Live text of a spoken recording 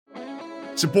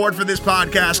Support for this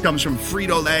podcast comes from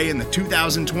Frito-Lay in the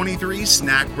 2023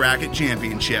 Snack Bracket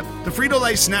Championship. The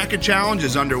Frito-Lay Snack-It Challenge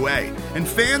is underway, and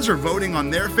fans are voting on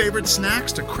their favorite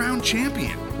snacks to crown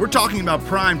champion. We're talking about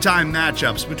prime-time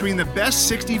matchups between the best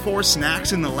 64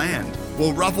 snacks in the land.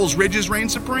 Will Ruffles Ridges reign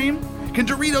supreme? Can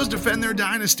Doritos defend their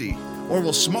dynasty? Or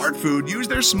will Smart Food use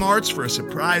their smarts for a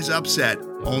surprise upset?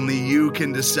 Only you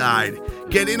can decide.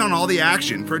 Get in on all the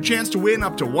action for a chance to win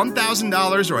up to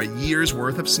 $1,000 or a year's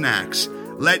worth of snacks.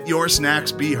 Let your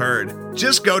snacks be heard.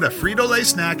 Just go to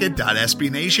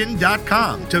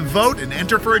fritolaysnacket.sbnation.com to vote and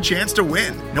enter for a chance to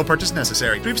win. No purchase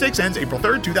necessary. Sweepstakes ends April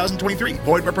 3rd, 2023.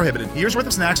 Void where prohibited. Year's worth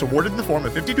of snacks awarded in the form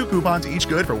of 52 coupons, each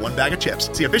good for one bag of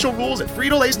chips. See official rules at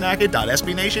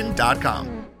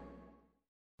fritolaysnacket.sbnation.com.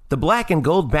 The Black and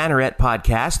Gold Banneret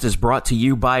podcast is brought to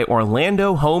you by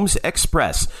Orlando Homes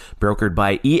Express, brokered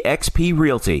by eXp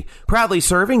Realty, proudly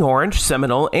serving Orange,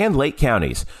 Seminole, and Lake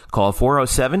counties. Call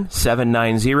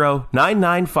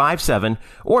 407-790-9957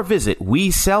 or visit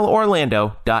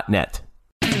WeSellOrlando.net.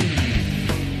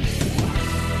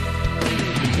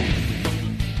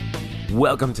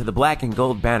 Welcome to the Black and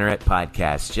Gold Banneret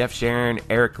podcast. Jeff Sharon,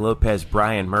 Eric Lopez,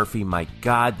 Brian Murphy. My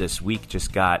God, this week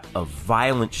just got a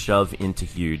violent shove into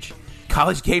huge.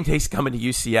 College game day's coming to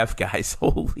UCF, guys.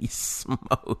 Holy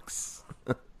smokes.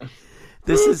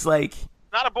 This is like...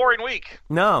 Not a boring week.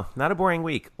 No, not a boring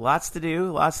week. Lots to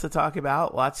do, lots to talk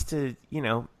about, lots to,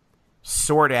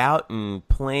 sort out and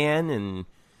plan and,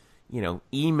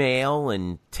 email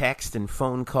and text and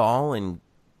phone call and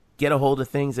get a hold of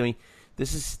things. I mean...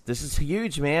 This is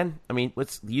huge, man. I mean,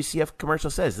 what's the UCF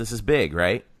commercial says? This is big,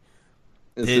 right?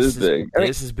 This is big.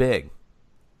 This is big.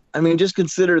 I mean, just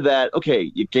consider that,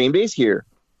 okay, game day's here.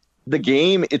 The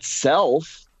game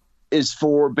itself is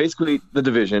for basically the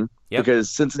division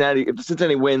because if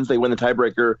Cincinnati wins, they win the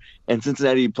tiebreaker, and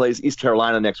Cincinnati plays East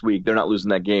Carolina next week. They're not losing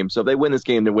that game. So if they win this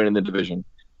game, they're winning the division.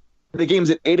 The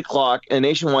game's at 8 o'clock in a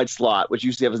nationwide slot, which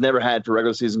UCF has never had for a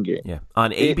regular season game. Yeah,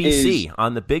 on ABC,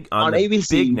 on the big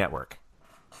network.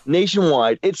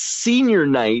 Nationwide, it's senior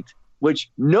night,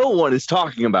 which no one is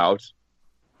talking about.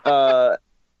 Game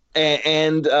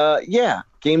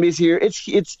day's here.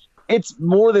 It's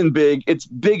more than big. It's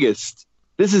biggest.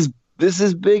 This is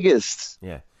biggest.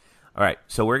 Yeah. All right.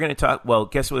 So we're going to talk. Well,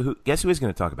 guess who is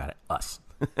going to talk about it? Us.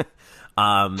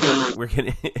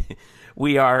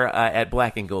 We are at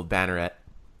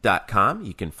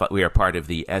blackandgoldbanneret.com. We are part of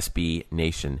the SB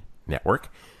Nation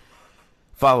network.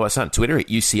 Follow us on Twitter at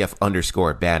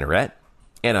UCF_Banneret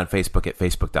and on Facebook at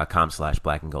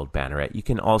Facebook.com/blackandgoldbanneret. You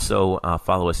can also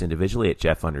follow us individually at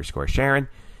Jeff_Sharon,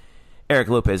 Eric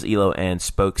Lopez Elo, and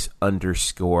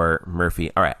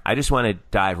Spokes_Murphy. All right, I just want to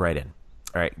dive right in,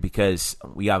 all right, because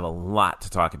we have a lot to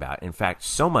talk about. In fact,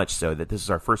 so much so that this is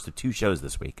our first of two shows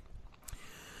this week.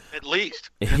 At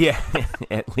least. Yeah,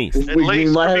 at least. We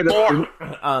might have an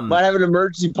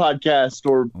emergency podcast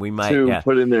or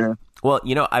put in there. Well,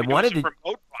 I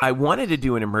wanted to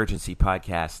do an emergency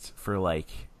podcast for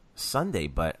like Sunday,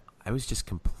 but I was just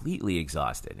completely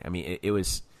exhausted. I mean, it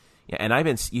was,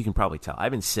 and you can probably tell,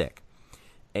 I've been sick,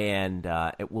 and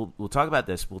we'll talk about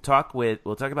this. We'll talk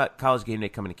about College Game Day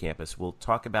coming to campus. We'll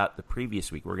talk about the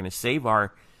previous week. We're going to save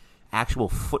our actual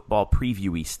football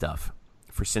preview-y stuff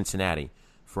for Cincinnati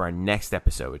for our next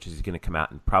episode, which is going to come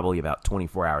out in probably about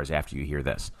 24 hours after you hear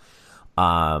this.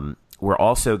 We're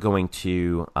also going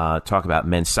to talk about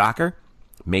men's soccer,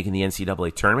 making the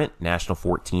NCAA tournament, national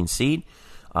 14 seed.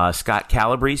 Scott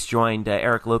Calabrese joined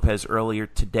Eric Lopez earlier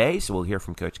today, so we'll hear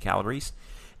from Coach Calabrese,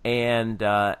 and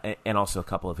also a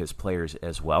couple of his players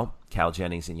as well, Cal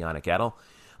Jennings and Yannick Edel.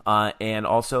 And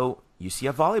also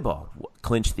UCF Volleyball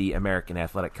clinched the American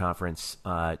Athletic Conference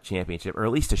championship, or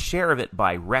at least a share of it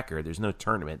by record. There's no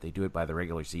tournament. They do it by the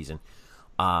regular season.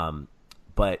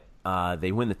 But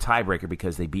they win the tiebreaker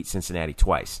because they beat Cincinnati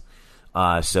twice.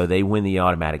 So they win the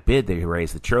automatic bid. They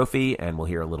raise the trophy, and we'll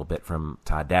hear a little bit from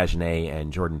Todd Dagenet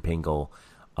and Jordan Pingle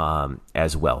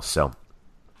as well. So,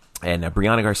 and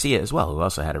Brianna Garcia as well, who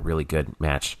also had a really good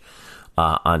match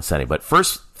on Sunday. But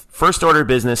first order of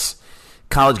business,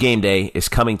 College Game Day is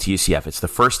coming to UCF. It's the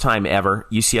first time ever.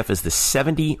 UCF is the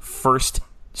 71st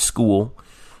school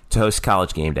to host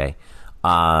College Game Day.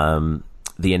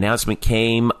 The announcement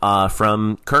came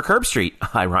from Kirk Herbstreit,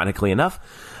 ironically enough,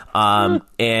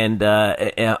 and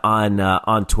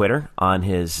on Twitter, on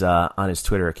his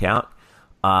Twitter account.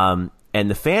 And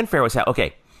the fanfare was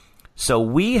okay. So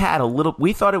we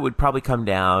thought it would probably come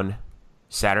down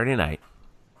Saturday night.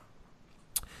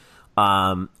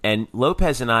 And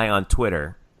Lopez and I on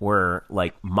Twitter were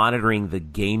like monitoring the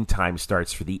game time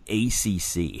starts for the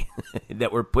ACC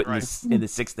that we're putting in the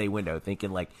 6-day window,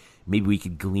 thinking like, maybe we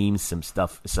could glean some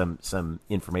stuff, some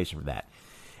information from that.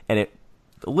 And a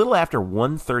little after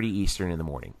 1:30 Eastern in the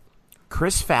morning,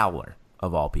 Chris Fowler,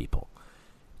 of all people,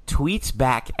 tweets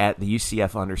back at the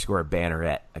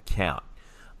UCF_Banneret account.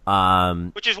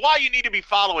 Which is why you need to be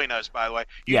following us, by the way.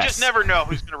 You just never know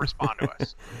who's going to respond to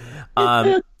us.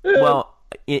 Well,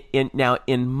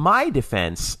 in my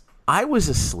defense, I was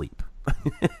asleep.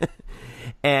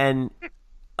 And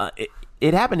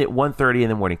it happened at 1:30 in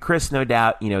the morning. Chris, no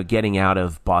doubt, getting out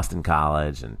of Boston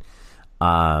College and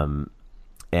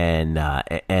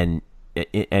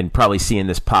probably seeing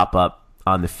this pop up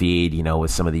on the feed,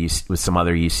 with some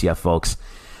other UCF folks.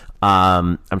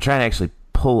 I'm trying to actually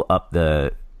pull up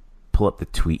the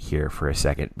tweet here for a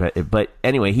second, but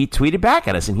anyway, he tweeted back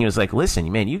at us and he was like,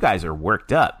 "Listen, man, you guys are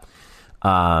worked up."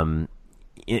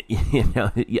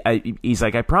 He's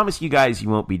like, "I promise you guys, you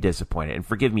won't be disappointed." And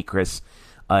forgive me, Chris,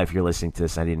 if you're listening to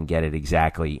this, I didn't get it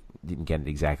exactly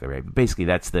right. But basically,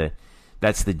 that's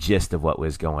the gist of what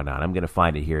was going on. I'm going to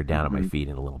find it here down on my feed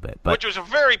in a little bit. But which was a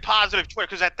very positive Twitter,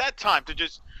 because at that time,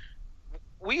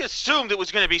 we assumed it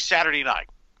was going to be Saturday night,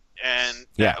 and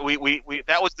we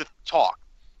that was the talk.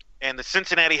 And the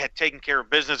Cincinnati had taken care of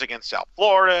business against South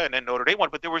Florida, and then Notre Dame won,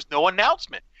 but there was no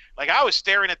announcement. Like, I was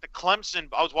staring at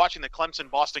I was watching the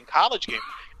Clemson-Boston College game.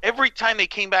 Every time they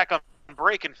came back on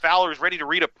break and Fowler was ready to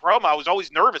read a promo, I was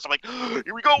always nervous. I'm like,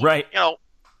 here we go. Right.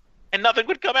 And nothing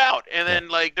would come out. And then,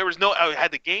 there was I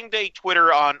had the Game Day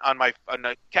Twitter on I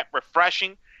kept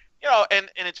refreshing. And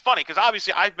it's funny because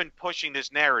obviously I've been pushing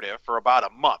this narrative for about a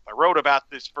month. I wrote about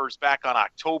this first back on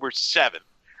October 7th.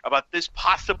 About this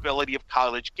possibility of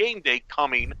College Game Day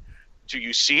coming to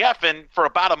UCF. And for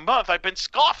about a month, I've been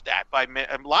scoffed at by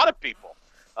a lot of people,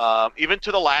 even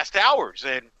to the last hours.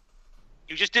 And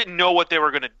you just didn't know what they were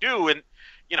going to do. And,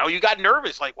 you got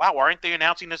nervous, like, wow, why aren't they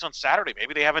announcing this on Saturday?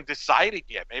 Maybe they haven't decided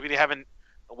yet. Maybe they haven't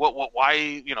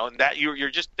why, that you're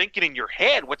just thinking in your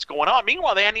head what's going on.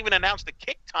 Meanwhile, they hadn't even announced the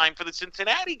kick time for the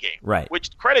Cincinnati game. Right.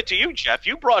 Which, credit to you, Jeff,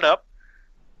 you brought up,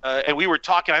 and we were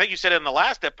talking, I think you said it in the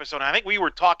last episode, and I think we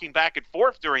were talking back and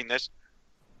forth during this,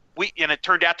 and it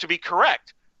turned out to be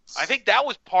correct. I think that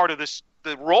was part of this.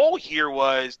 The role here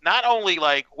was not only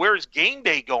like, where's Game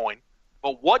Day going,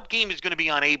 but what game is going to be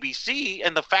on ABC,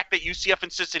 and the fact that UCF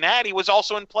and Cincinnati was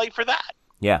also in play for that.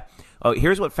 Yeah. Oh,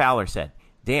 here's what Fowler said.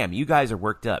 "Damn, you guys are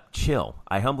worked up. Chill.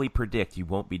 I humbly predict you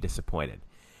won't be disappointed."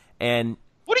 And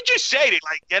what did you say to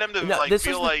get him to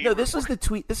feel like? No, this was the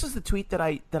tweet. This was the tweet that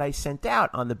I sent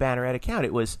out on the Banneret account.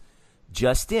 It was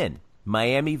just in.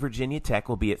 Miami, Virginia Tech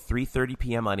will be at 3:30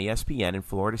 p.m. on ESPN, and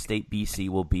Florida State, BC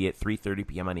will be at 3:30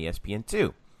 p.m. on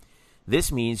ESPN2.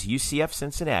 This means UCF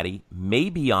Cincinnati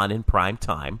may be on in prime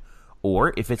time,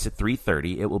 or if it's at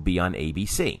 3:30, it will be on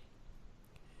ABC.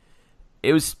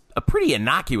 It was a pretty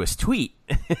innocuous tweet,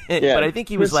 but I think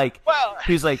he was like,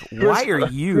 why are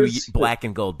you, Black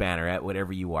and Gold Banneret,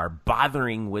 whatever you are,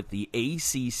 bothering with the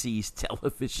ACC's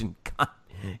television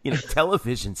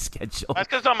television schedule? That's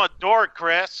because I'm a dork,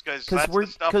 Chris. Because we're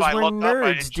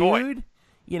nerds, dude.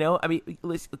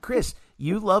 Listen, Chris,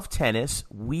 you love tennis.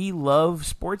 We love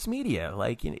sports media.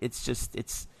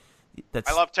 That's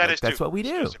I love tennis that's too. what we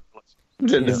do.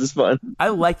 Tennis is fun. I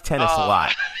like tennis a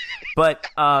lot, but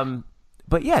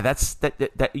yeah,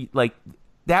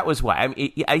 that was why. I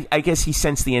mean, I guess he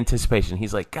sensed the anticipation.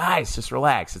 He's like, guys, just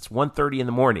relax. It's 1:30 in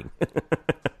the morning.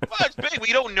 Well, it's big.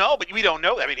 We don't know, but we don't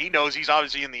know. I mean, he knows he's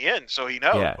obviously in the end, so he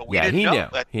knows. Yeah, but we didn't know.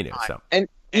 He knew. So. And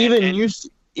even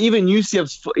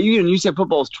UCF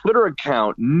football's Twitter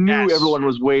account knew everyone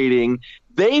was waiting.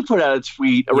 They put out a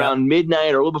tweet around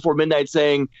midnight or a little before midnight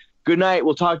saying, "Good night.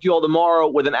 We'll talk to you all tomorrow,"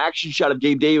 with an action shot of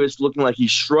Gabe Davis looking like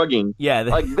he's shrugging. Yeah,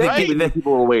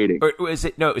 people were waiting. Or was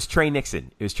it? No, it was Trey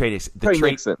Nixon. It was Trey Nixon.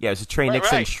 Nixon. Yeah, it was a Trey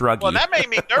Nixon shruggy. Well, that made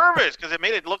me nervous because it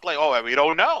made it look like, we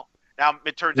don't know. Now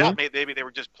it turns out maybe they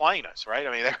were just playing us, right?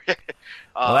 I mean,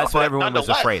 well, that's what everyone was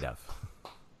afraid of.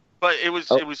 But it was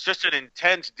just an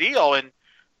intense deal, and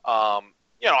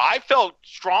I felt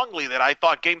strongly that I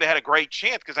thought Game Day had a great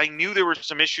chance because I knew there were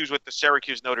some issues with the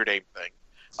Syracuse Notre Dame thing.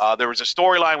 There was a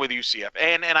storyline with UCF,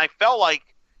 and I felt like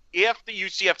if the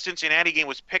UCF Cincinnati game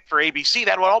was picked for ABC,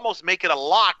 that would almost make it a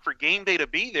lock for Game Day to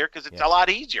be there because it's a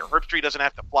lot easier. Herbstreit doesn't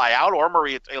have to fly out, or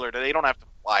Maria Taylor, they don't have to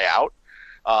fly out.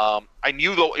 I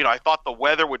knew I thought the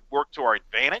weather would work to our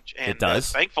advantage, and it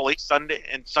does. Thankfully,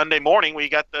 Sunday morning we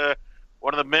got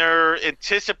one of the more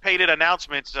anticipated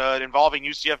announcements involving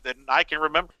UCF that I can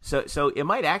remember. So it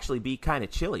might actually be kind of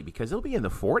chilly because it'll be in the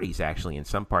 40s actually in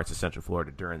some parts of Central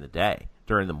Florida during the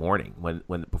morning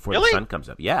before the sun comes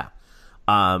up. Yeah.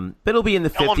 But it'll be in the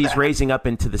 50s, raising up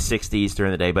into the 60s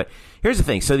during the day. But here's the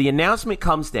thing. So the announcement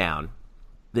comes down.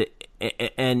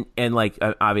 and like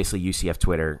obviously UCF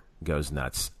Twitter goes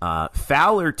nuts.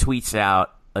 Fowler tweets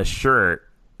out a shirt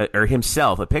or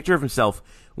himself, a picture of himself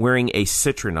wearing a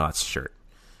Citronauts shirt,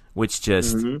 which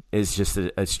just is just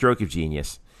a stroke of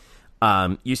genius.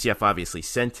 UCF obviously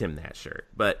sent him that shirt,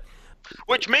 but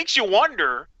which makes you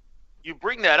wonder. You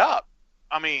bring that up.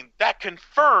 I mean, that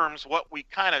confirms what we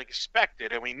kind of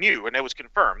expected and we knew, and it was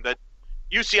confirmed that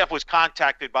UCF was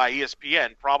contacted by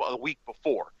ESPN probably a week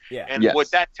before. Yeah. And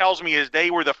what that tells me is they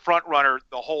were the front runner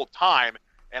the whole time,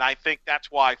 and I think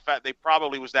that's why they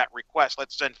probably was that request.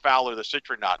 Let's send Fowler the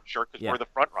Citronaut shirt because we're the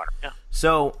front runner. Yeah.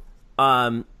 So,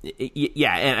 and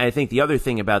I think the other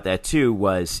thing about that too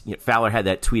was Fowler had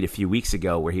that tweet a few weeks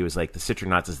ago where he was like, "The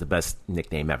Citronauts is the best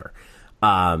nickname ever."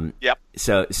 Yep.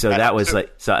 So that was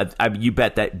like, you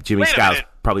bet that Jimmy Skiles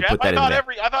probably put that in there.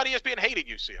 I thought ESPN hated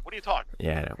UCF. What are you talking about?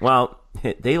 Yeah. Well,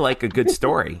 they like a good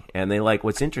story and they like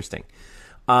what's interesting.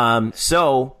 What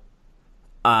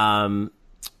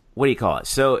do you call it?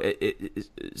 So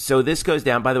this goes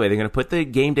down. By the way, they're going to put the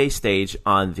game day stage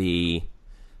on the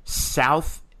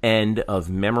south end of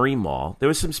Memory Mall. There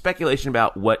was some speculation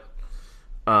about what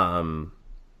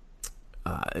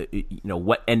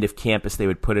end of campus they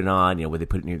would put it on. Would they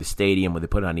put it near the stadium? Would they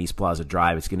put it on East Plaza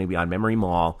Drive? It's going to be on Memory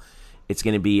Mall. It's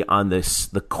going to be on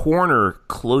the corner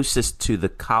closest to the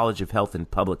College of Health and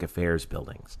Public Affairs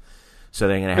buildings. So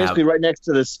they're going to basically right next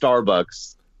to the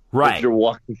Starbucks. Right. If you're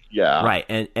walking, yeah. Right.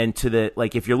 And to the,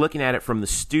 like, if you're looking at it from the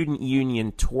student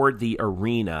union toward the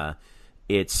arena,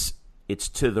 it's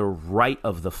to the right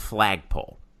of the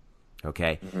flagpole.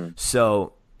 Okay. Mm-hmm.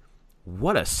 So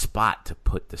what a spot to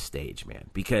put the stage, man,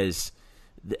 because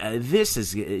this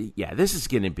is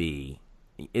going to be,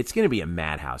 it's going to be a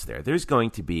madhouse there. There's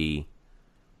going to be,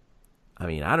 I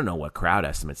mean, I don't know what crowd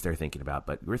estimates they're thinking about,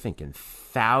 but we're thinking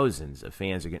thousands of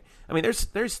fans are going. I mean,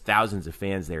 there's thousands of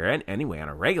fans there anyway on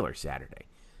a regular Saturday.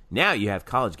 Now you have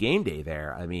College Game Day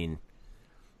there. I mean,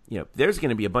 there's going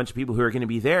to be a bunch of people who are going to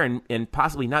be there and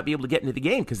possibly not be able to get into the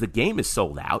game because the game is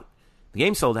sold out. The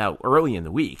game sold out early in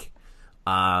the week.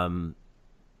 I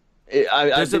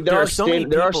think there are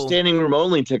standing room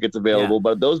only tickets available,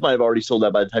 but those might have already sold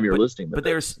out by the time you're listening. But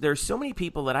there's so many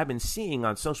people that I've been seeing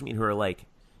on social media who are like,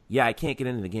 yeah, I can't get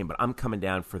into the game, but I'm coming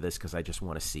down for this because I just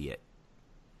want to see it.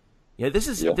 Yeah, this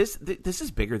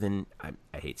is bigger than, I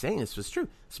hate saying this, but it's true.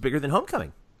 It's bigger than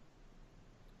Homecoming.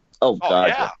 Oh God!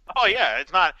 Yeah. Oh yeah.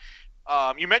 It's not.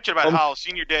 You mentioned about how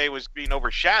Senior Day was being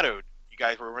overshadowed. You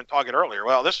guys were talking earlier.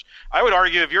 Well, I would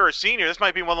argue, if you're a senior, this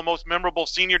might be one of the most memorable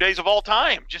Senior Days of all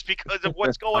time, just because of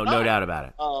what's going on. No doubt about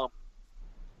it.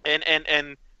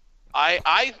 And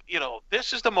I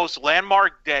this is the most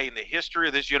landmark day in the history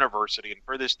of this university and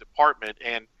for this department.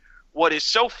 And what is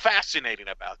so fascinating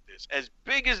about this, as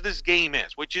big as this game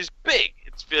is, which is big,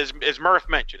 it's as Murph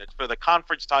mentioned, it's for the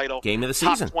conference title, game of the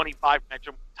season,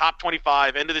 top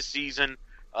 25, end of the season,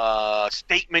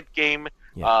 statement game,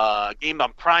 game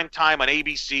on prime time on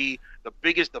ABC, the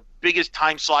biggest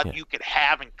time slot you could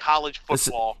have in college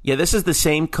football. This is the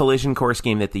same collision course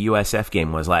game that the USF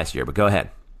game was last year. But go ahead.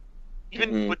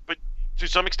 But to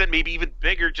some extent, maybe even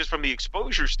bigger just from the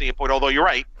exposure standpoint. Although you're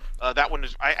right, that one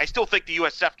is. I still think the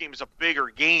USF game is a bigger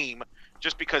game,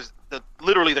 just because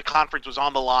literally the conference was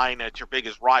on the line and it's your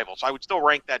biggest rival. So I would still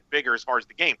rank that bigger as far as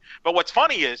the game. But what's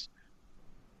funny is,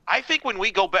 I think when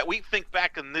we go back, we think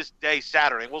back on this day,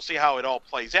 Saturday. We'll see how it all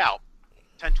plays out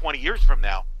 10, 20 years from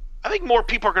now. I think more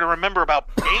people are going to remember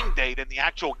about game day than the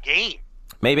actual game.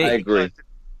 Maybe. I agree.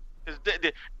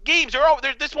 The games are over.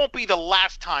 This won't be the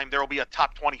last time there will be a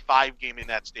top 25 game in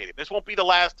that stadium. This won't be the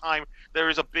last time there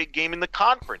is a big game in the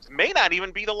conference. It may not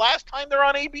even be the last time they're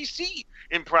on ABC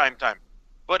in prime time.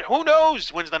 But who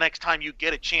knows when's the next time you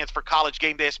get a chance for College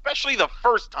Game Day, especially the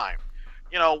first time.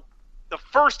 The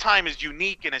first time is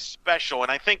unique and is special.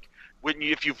 And I think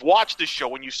if you've watched this show,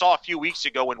 when you saw a few weeks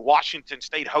ago when Washington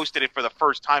State hosted it for the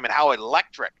first time and how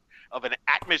electric of an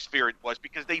atmosphere it was,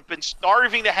 because they've been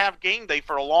starving to have game day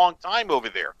for a long time over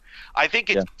there. I think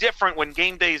it's different when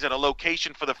game day is at a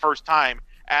location for the first time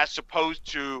as opposed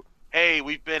to, hey,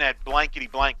 we've been at blankety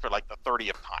blank for like the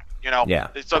 30th time.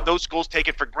 So those schools take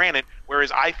it for granted, whereas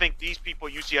I think these people,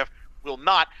 UCF, will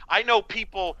not. I know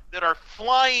people that are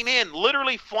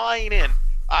literally flying in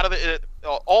out of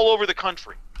all over the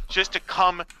country just to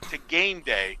come to game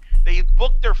day. They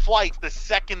booked their flights the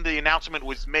second the announcement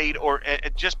was made, or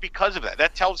just because of that.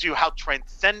 That tells you how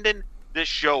transcendent this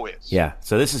show is. Yeah,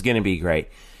 so this is going to be great.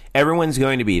 Everyone's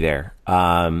going to be there.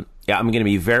 I'm going to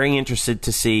be very interested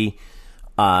to see.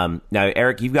 Now,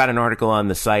 Eric, you've got an article on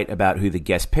the site about who the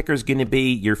guest picker is going to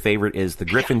be. Your favorite is the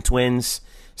Griffin twins,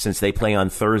 since they play on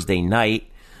Thursday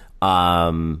night. By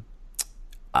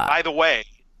the way,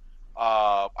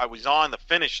 I was on the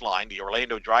Finish Line, the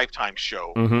Orlando Drive Time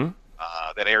show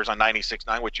that airs on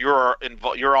 96.9, which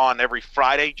you're on every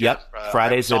Friday, Jeff. Yep,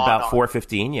 Fridays at about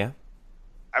 4:15. Yeah.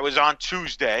 I was on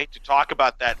Tuesday to talk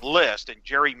about that list, and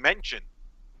Jerry mentioned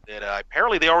that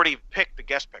apparently they already picked the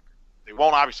guest picker. They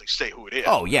won't obviously say who it is.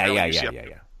 Oh, yeah.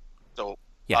 So,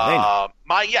 yeah,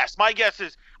 my guess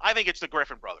is I think it's the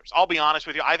Griffin brothers. I'll be honest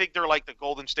with you. I think they're like the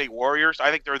Golden State Warriors.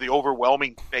 I think they're the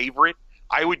overwhelming favorite.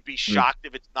 I would be shocked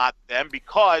if it's not them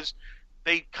because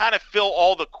they kind of fill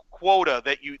all the quota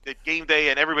that Game Day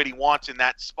and everybody wants in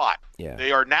that spot. Yeah.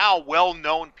 They are now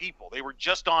well-known people. They were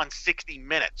just on 60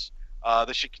 Minutes.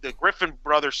 The Griffin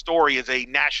brothers story is a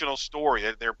national story.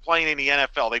 They're playing in the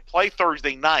NFL. They play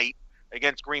Thursday night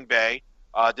against Green Bay.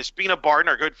 Despina Barton,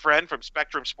 our good friend from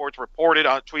Spectrum Sports,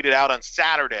 tweeted out on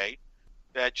Saturday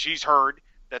that she's heard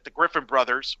that the Griffin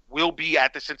brothers will be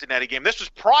at the Cincinnati game. This was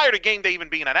prior to Game Day even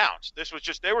being announced. This was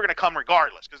just they were going to come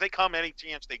regardless because they come any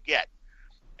chance they get.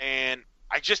 And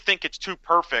I just think it's too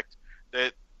perfect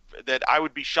that I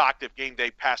would be shocked if Game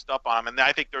Day passed up on them. And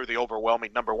I think they're the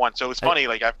overwhelming number one. So it's funny,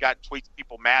 like I've got tweets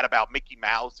people mad about Mickey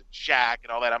Mouse and Shaq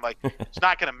and all that. I'm like, it's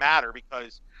not going to matter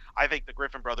because I think the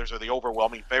Griffin brothers are the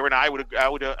overwhelming favorite. And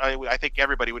I think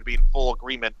everybody would be in full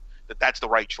agreement that that's the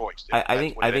right choice. I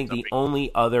think the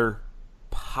only other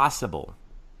possible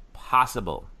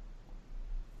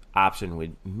option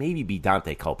would maybe be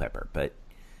Dante Culpepper, but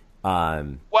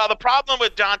well, the problem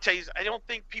with Dante is I don't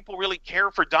think people really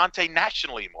care for Dante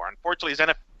nationally anymore. Unfortunately, his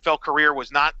NFL career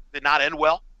did not end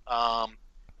well. So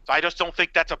I just don't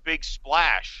think that's a big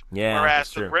splash. Yeah,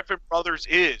 whereas the Griffin brothers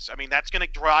is. I mean, that's going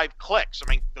to drive clicks. I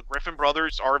mean, the Griffin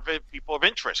brothers are people of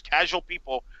interest. Casual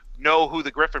people know who the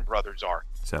Griffin brothers are,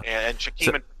 and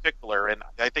Shaquem in particular. And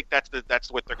I think that's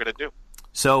what they're going to do.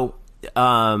 So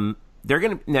they're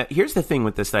going to. Now, here's the thing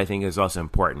with this that I think is also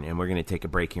important, and we're going to take a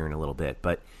break here in a little bit,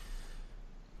 but.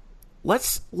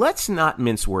 Let's not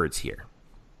mince words here,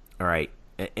 all right?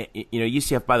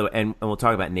 UCF, by the way, and we'll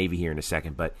talk about Navy here in a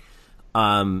second, but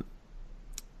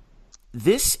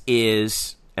this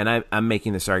is, and I'm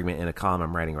making this argument in a column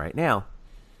I'm writing right now,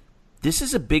 this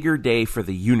is a bigger day for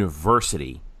the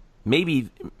university, maybe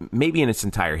in its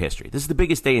entire history. This is the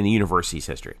biggest day in the university's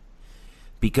history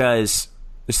because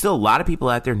there's still a lot of people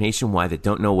out there nationwide that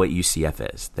don't know what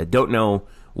UCF is, that don't know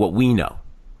what we know,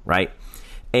 right?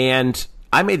 And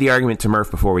I made the argument to Murph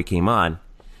before we came on.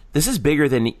 This is bigger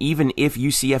than even if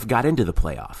UCF got into the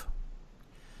playoff.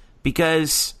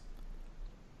 Because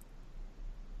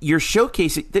you're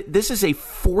showcasing, this is a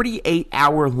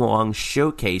 48-hour-long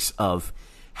showcase of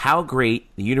how great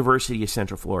the University of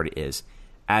Central Florida is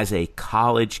as a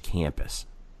college campus.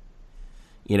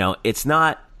 It's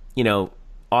not,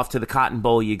 off to the Cotton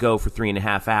Bowl you go for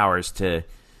 3.5 hours to,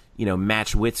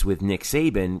 match wits with Nick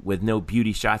Saban with no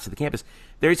beauty shots of the campus.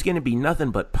 There's going to be nothing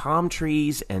but palm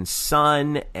trees and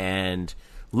sun, and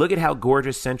look at how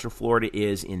gorgeous Central Florida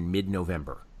is in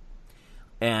mid-November.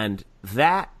 And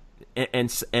there's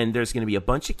going to be a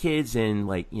bunch of kids in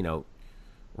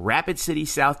Rapid City,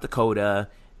 South Dakota,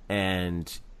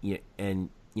 and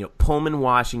Pullman,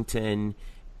 Washington,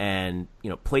 and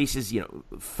places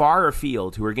far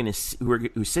afield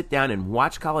who sit down and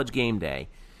watch College Game Day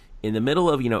in the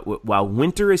middle of while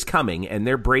winter is coming and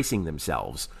they're bracing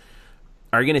themselves.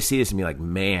 Are going to see this and be like,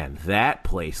 man, that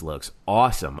place looks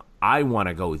awesome. I want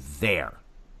to go there.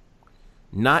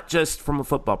 Not just from a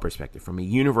football perspective, from a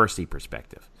university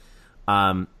perspective.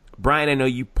 Brian, I know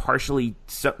you partially,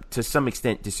 to some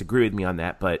extent, disagree with me on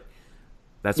that, but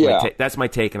that's my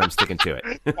take, and I'm sticking to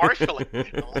it. Partially.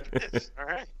 All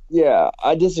right. Yeah,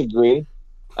 I disagree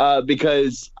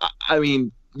because, I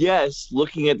mean, yes,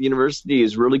 looking at the university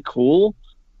is really cool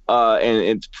and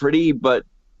it's pretty, but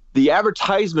the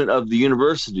advertisement of the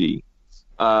university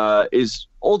is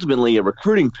ultimately a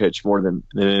recruiting pitch more than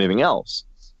anything else.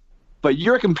 But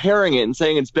you're comparing it and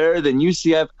saying it's better than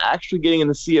UCF actually getting in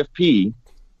the CFP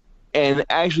and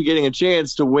actually getting a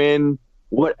chance to win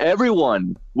what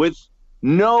everyone, with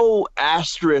no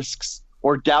asterisks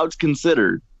or doubts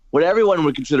considered, what everyone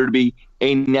would consider to be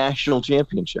a national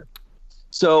championship.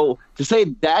 So to say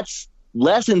that's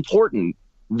less important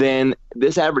than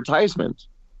this advertisement,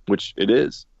 which it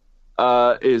is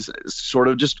sort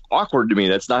of just awkward to me.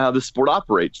 That's not how the sport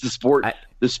operates.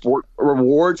 The sport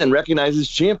rewards and recognizes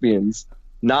champions,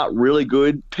 not really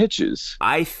good pitches.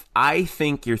 I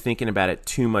think you're thinking about it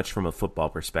too much from a football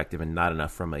perspective and not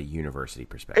enough from a university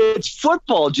perspective. It's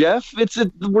football, Jeff.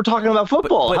 We're talking about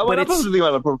football. How am I supposed to think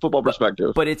about it from a football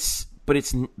perspective?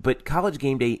 But College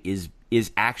Game Day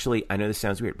is actually, I know this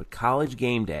sounds weird, but College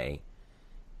Game Day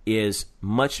is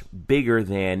much bigger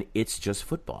than it's just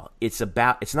football. It's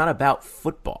not about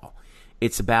football.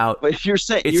 It's about. But you're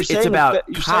saying it's about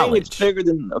you're college. saying it's bigger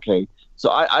than. Okay, so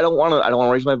I don't want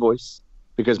to raise my voice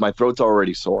because my throat's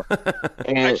already sore.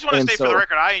 And, I just want to say for the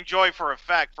record, I enjoy for a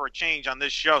change on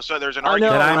this show. So there's an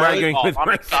argument. I'm arguing with. I'm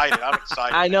excited.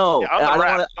 I know.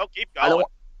 Yeah, keep going.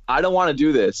 I don't want to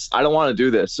do this.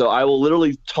 So I will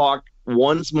literally talk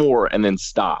once more and then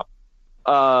stop.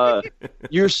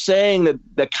 You're saying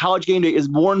that college game day is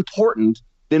more important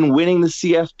than winning the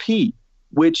CFP,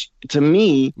 which to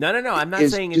me, no. I'm not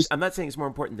saying it's more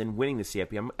important than winning the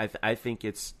CFP. I think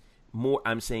it's more.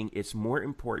 I'm saying it's more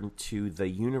important to the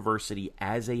university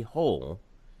as a whole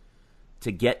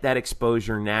to get that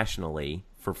exposure nationally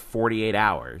for 48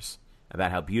 hours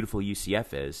about how beautiful UCF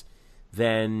is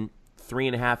than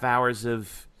 3.5 hours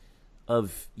of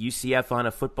UCF on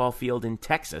a football field in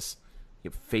Texas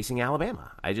facing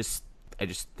Alabama. I just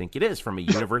think it is from a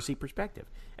university perspective.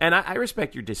 And I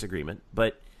respect your disagreement,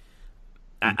 but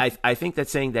I think that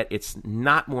saying that it's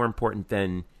not more important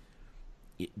than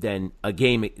a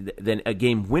game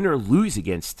win or lose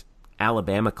against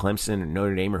Alabama, Clemson, or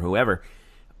Notre Dame or whoever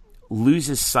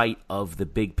loses sight of the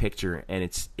big picture, and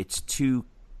it's too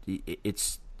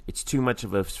much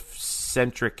of a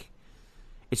centric.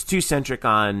 It's too centric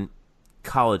on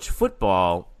college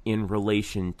football in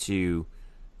relation to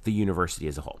the university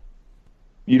as a whole.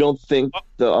 You don't think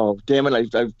damn it! I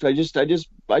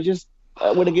just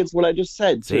went against what I just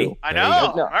said too. See? I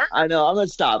know. No, I know. I'm gonna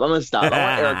stop. I want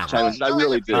Eric to chime in. I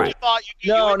really do. Right.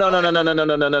 No.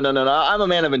 I'm a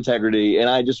man of integrity, and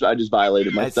I just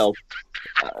violated myself.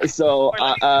 So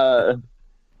no,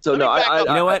 you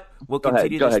know what? We'll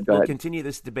continue this. Go ahead. Continue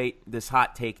this debate, this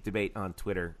hot take debate on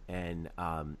Twitter, and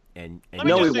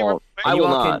no, we won't. I will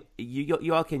not.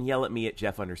 You all can yell at me at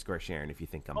Jeff_Sharon if you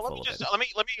think I'm full of it.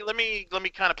 Let me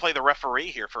kind of play the referee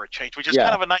here for a change, which is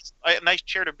kind of a nice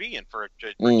chair to be in for a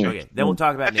change. Okay, then we'll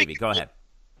talk about Navy. Go ahead.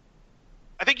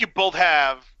 I think you both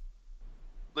have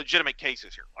legitimate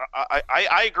cases here.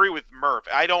 I agree with Murph.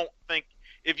 I don't think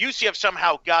if UCF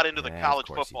somehow got into the college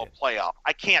football playoff,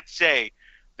 I can't say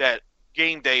that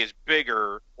game day is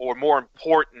bigger or more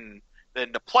important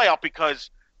than the playoff,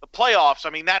 because the playoffs,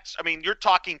 you're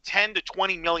talking 10 to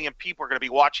 20 million people are going to be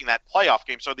watching that playoff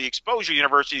game. So the exposure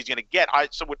university is going to get,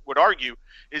 would argue,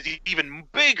 is even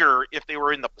bigger if they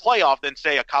were in the playoff than,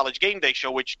 say, a college game day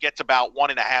show, which gets about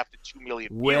 1.5 to 2 million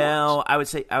viewers. Well, I would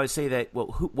say that. Well,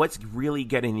 what's really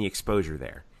getting the exposure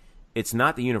there? It's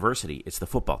not the university; it's the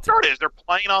football team. Sure, it is. They're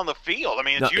playing on the field.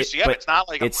 It's UCF. It's not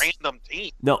like a random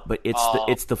team. No, but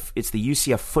it's the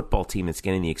UCF football team that's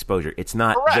getting the exposure. It's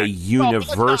not the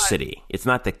university. It's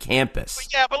not the campus.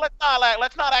 But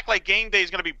let's not act like game day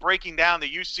is going to be breaking down the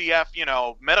UCF,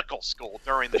 medical school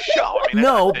during the show.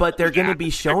 But they're going to be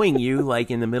showing you,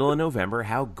 like in the middle of November,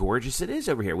 how gorgeous it is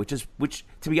over here. Which,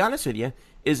 to be honest with you,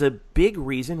 is a big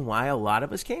reason why a lot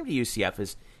of us came to UCF.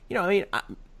 Is I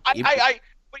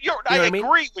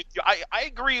agree with you. I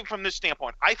agree from this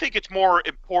standpoint. I think it's more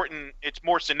important, it's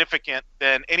more significant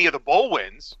than any of the bowl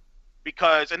wins,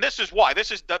 because, and this is why,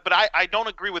 but I don't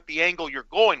agree with the angle you're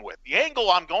going with. The angle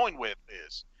I'm going with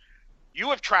is, you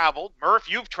have traveled,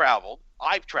 Murph, you've traveled,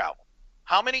 I've traveled.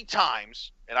 How many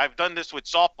times, and I've done this with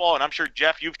softball, and I'm sure,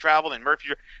 Jeff, you've traveled, and Murph,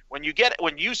 when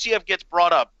UCF gets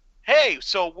brought up, hey,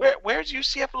 so where's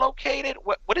UCF located?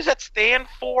 What does that stand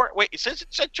for? Wait, it says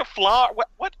it's such a flower.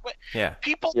 What? Yeah.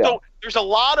 People don't. There's a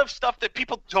lot of stuff that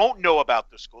people don't know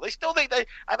about the school. They still think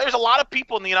there's a lot of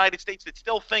people in the United States that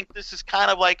still think this is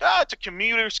kind of like, it's a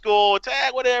commuter school. It's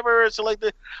whatever. So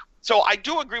So I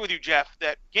do agree with you, Jeff,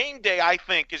 that game day, I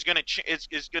think, is going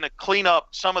to clean up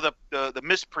some of the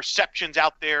misperceptions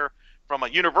out there from a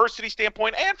university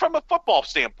standpoint and from a football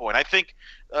standpoint. I think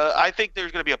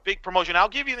there's going to be a big promotion. I'll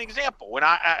give you an example. When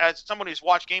as someone who's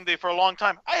watched game day for a long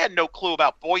time, I had no clue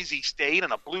about Boise State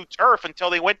and a blue turf until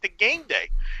they went to game day,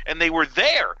 and they were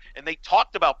there and they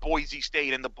talked about Boise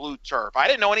State and the blue turf. I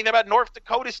didn't know anything about North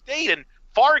Dakota State and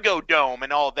Fargo Dome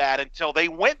and all that until they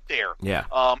went there. Yeah.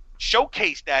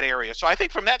 Showcased that area. So I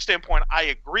think from that standpoint, I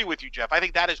agree with you, Jeff. I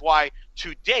think that is why,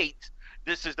 to date,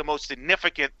 this is the most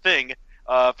significant thing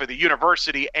for the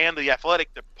university and the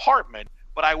athletic department.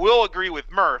 But I will agree with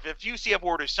Murph. If UCF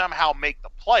were to somehow make the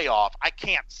playoff, I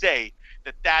can't say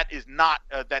that is not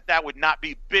that would not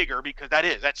be bigger, because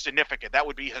that's significant. That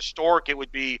would be historic. It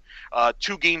would be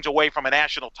 2 games away from a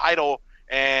national title,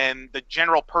 and the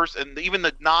general person, even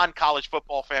the non-college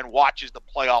football fan, watches the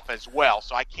playoff as well.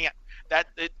 So I can't.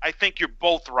 I think you're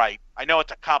both right. I know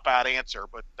it's a cop-out answer,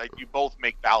 but you both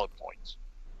make valid points.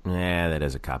 Yeah, that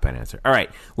is a cop-out answer. All right,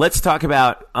 let's talk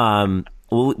about.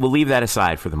 We'll leave that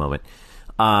aside for the moment.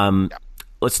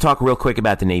 Let's talk real quick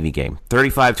about the Navy game.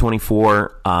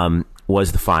 35-24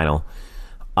 was the final.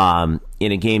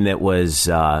 in a game that was,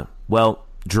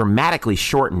 dramatically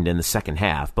shortened in the second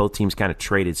half. Both teams kind of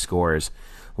traded scores.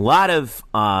 A lot of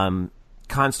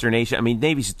consternation. I mean,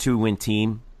 Navy's a 2-win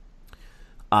team.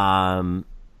 But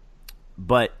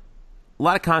a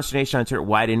lot of consternation on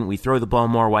why didn't we throw the ball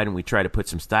more? Why didn't we try to put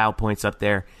some style points up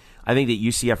there? I think that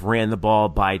UCF ran the ball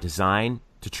by design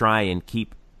to try and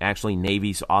keep actually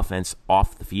Navy's offense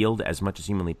off the field as much as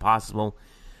humanly possible.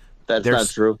 That's not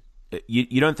true.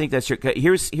 You don't think that's true?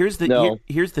 Here's the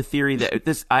here's the theory that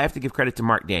this. I have to give credit to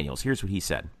Mark Daniels. Here's what he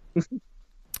said.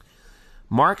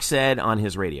 Mark said on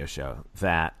his radio show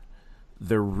that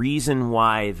the reason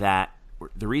why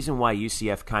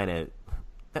UCF kind of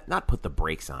not put the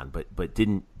brakes on, but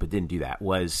didn't do that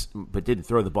but didn't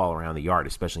throw the ball around the yard,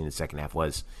 especially in the second half,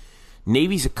 was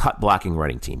Navy's a cut blocking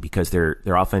running team because their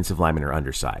offensive linemen are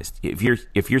undersized. If you're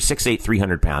 6'8",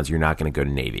 300 pounds, you're not going to go to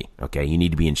Navy. Okay, you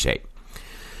need to be in shape.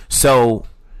 So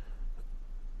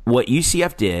what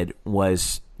UCF did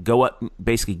was go up,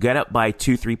 basically get up by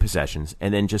 2-3 possessions,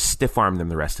 and then just stiff arm them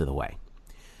the rest of the way.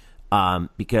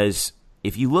 Because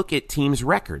if you look at teams'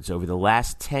 records over the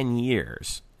last 10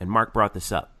 years, and Mark brought this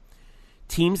up,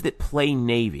 teams that play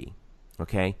Navy,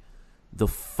 okay,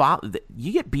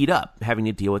 you get beat up having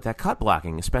to deal with that cut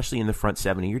blocking, especially in the front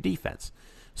seven of your defense.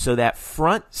 So that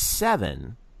front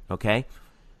seven, okay,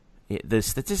 the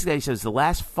statistic says the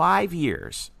last 5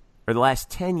 years, or the last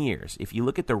 10 years, if you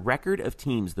look at the record of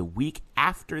teams the week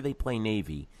after they play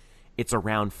Navy, it's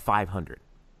around 500.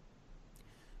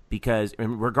 Because,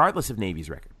 regardless of Navy's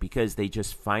record, because they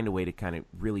just find a way to kind of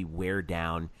really wear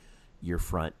down your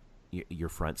front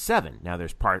seven. Now,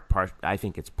 there's I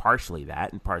think it's partially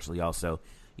that, and partially also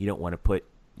you don't want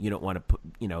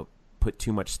to put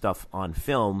too much stuff on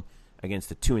film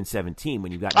against a 2-7 team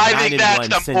when you've got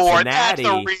 9-1 Cincinnati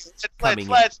coming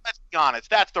in. Let's be honest.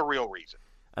 That's the real reason.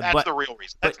 That's the real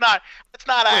reason. Let's not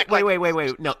act like...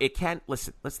 Wait. No, it can't...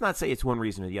 Listen, let's not say it's one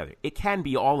reason or the other. It can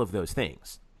be all of those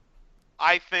things.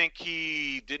 I think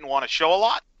he didn't want to show a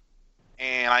lot,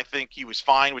 and I think he was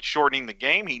fine with shortening the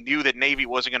game. He knew that Navy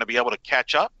wasn't going to be able to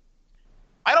catch up.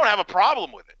 I don't have a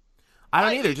problem with it. I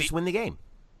don't either. Just win the game.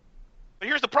 But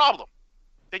here's the problem.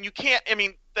 Then you can't... I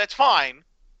mean, that's fine.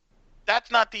 That's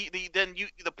not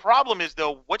the problem is,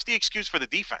 though, what's the excuse for the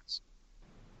defense?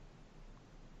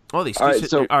 Oh, the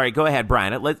excuse. All right, go ahead,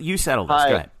 Brian. Let you settle this.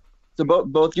 Go ahead. So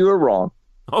both you are wrong.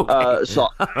 Okay. So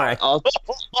all right.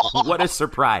 What a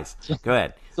surprise. Go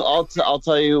ahead. So I'll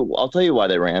tell you why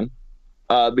they ran.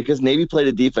 Because Navy played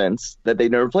a defense that they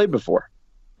never played before,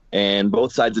 and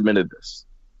both sides admitted this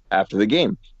after the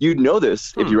game. You'd know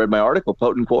this if you read my article,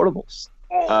 Potent Quotables,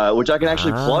 which I can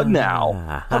actually plug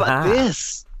now. How about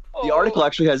this? The article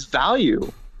actually has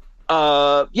value.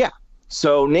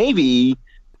 So Navy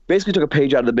basically took a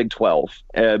page out of the Big 12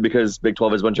 because Big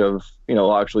 12 has a bunch of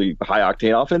actually high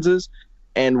octane offenses.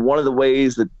 And one of the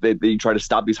ways that they try to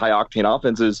stop these high octane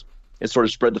offenses is sort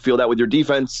of spread the field out with your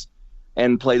defense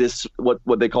and play this what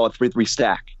they call a 3-3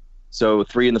 stack. So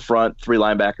 3 in the front, 3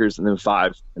 linebackers, and then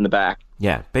 5 in the back.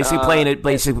 Yeah, basically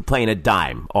playing a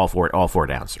dime, all four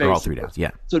downs or all 3 downs.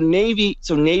 Yeah. So Navy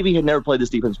had never played this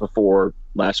defense before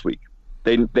last week.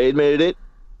 They admitted it,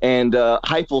 and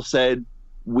Heupel said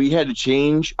we had to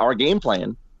change our game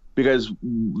plan because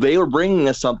they were bringing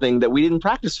us something that we didn't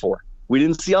practice for. We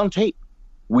didn't see on tape.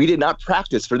 We did not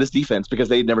practice for this defense because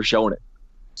they had never shown it.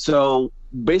 So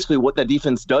basically what that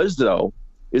defense does, though,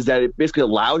 is that it basically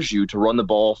allows you to run the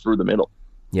ball through the middle.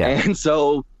 Yeah. And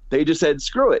so they just said,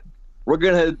 screw it. We're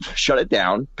going to shut it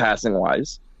down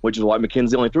passing-wise, which is why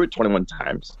McKenzie only threw it 21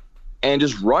 times, and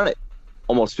just run it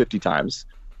almost 50 times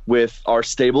with our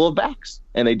stable of backs.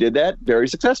 And they did that very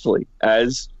successfully,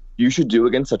 as you should do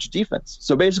against such a defense.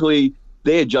 So basically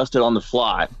they adjusted on the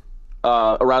fly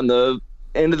around the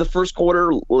end of the first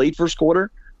quarter, late first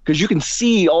quarter, because you can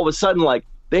see all of a sudden, like,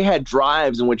 they had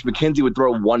drives in which McKenzie would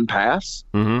throw one pass.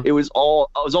 Mm-hmm. It was all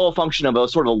a function of a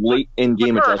sort of late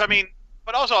in-game adjustment. I mean,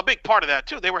 but also a big part of that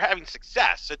too, they were having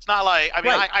success. It's not like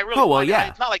right. I really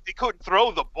it's not like they couldn't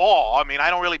throw the ball. I mean, I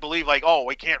don't really believe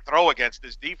we can't throw against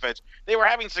this defense. They were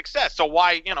having success, so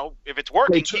why if it's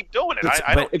working, keep doing it.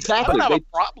 I don't have a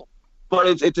problem. But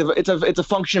it's a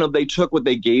function of they took what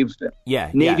they gave them.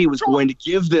 Yeah, Navy was going to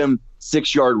give them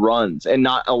 6-yard runs and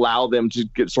not allow them to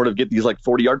get these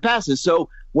 40-yard passes. So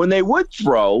when they would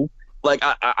throw,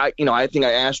 I think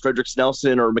I asked Frederick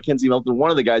Snelson or Mackenzie Melton, one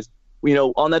of the guys,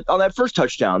 on that first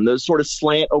touchdown, the sort of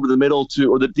slant over the middle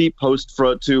or the deep post to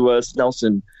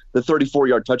Snelson, the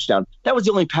 34-yard touchdown. That was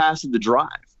the only pass of the drive.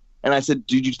 And I said,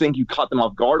 did you think you caught them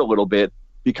off guard a little bit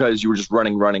because you were just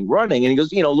running? And he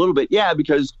goes, a little bit, yeah,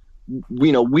 because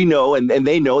we know and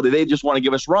they know that they just want to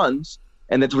give us runs.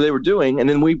 And that's what they were doing. And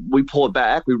then we pull it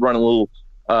back. We run a little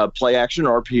play action,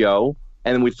 RPO,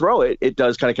 and then we throw it. It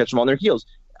does kind of catch them on their heels.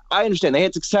 I understand they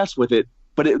had success with it,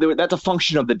 but that's a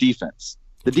function of the defense.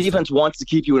 The defense wants to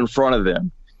keep you in front of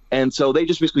them. And so they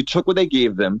just basically took what they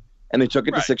gave them, and they took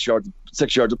it to 6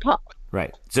 yards a pop.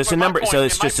 Right. So it's a number. So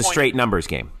it's just a straight numbers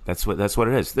game. That's what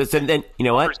it is. And then you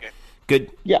know what?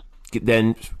 Good. Yeah.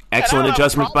 Then excellent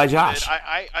adjustment by Josh.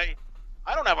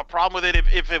 I don't have a problem with it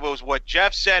if it was what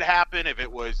Jeff said happened, if it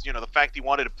was, the fact he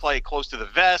wanted to play close to the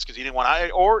vest because he didn't want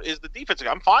to, or is the defense.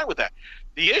 I'm fine with that.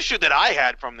 The issue that I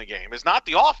had from the game is not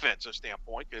the offensive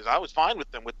standpoint, because I was fine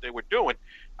with them, what they were doing.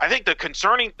 I think the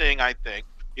concerning thing,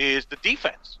 is the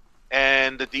defense.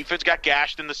 And the defense got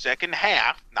gashed in the second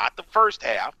half, not the first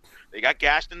half. They got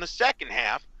gashed in the second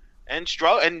half and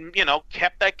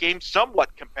kept that game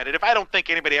somewhat competitive. I don't think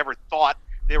anybody ever thought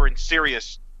they were in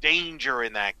serious danger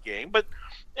in that game, but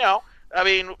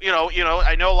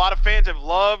I know a lot of fans have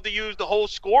loved to use the whole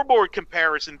scoreboard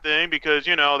comparison thing because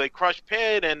they crushed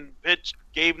Pitt and Pitt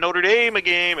gave Notre Dame a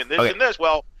game and this and this.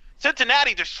 Well,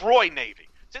 Cincinnati destroyed Navy.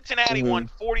 Cincinnati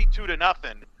won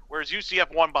 42-0, whereas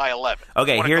UCF won by 11.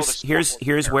 Okay,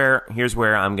 here's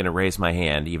where I'm going to raise my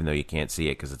hand, even though you can't see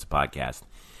it because it's a podcast,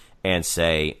 and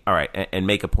say, all right, and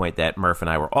make a point that Murph and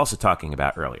I were also talking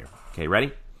about earlier. Okay,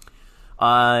 ready?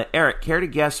 Eric, care to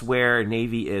guess where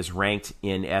Navy is ranked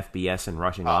in FBS and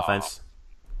rushing offense?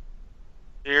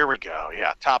 Here we go.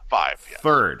 Yeah, top 5. Yes.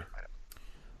 Third.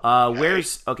 Now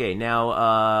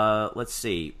let's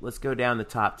see. Let's go down the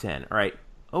top 10. All right.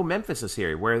 Oh, Memphis is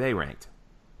here. Where are they ranked?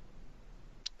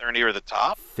 They're near the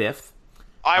top. 5th.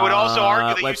 I would also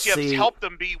argue that UCF's helped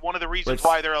them be one of the reasons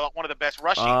why they're one of the best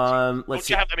rushing teams. Let's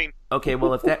see. Okay,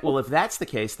 well if that's the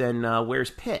case, then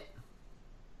where's Pitt?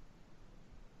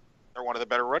 They're one of the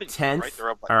better running 10th. Right?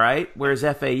 They're up all right. Where's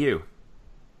FAU?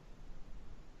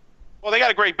 Well, they got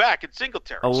a great back in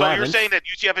Singletary. 11th. So you're saying that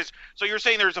UCF is? So you're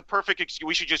saying there's a perfect excuse?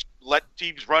 We should just let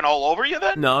teams run all over you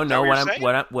then? No.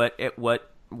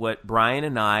 What Brian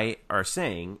and I are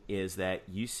saying is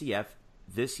that UCF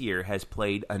this year has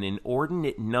played an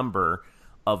inordinate number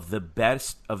of the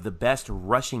best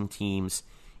rushing teams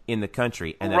in the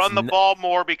country, and run the ball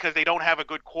more because they don't have a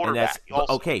good quarterback.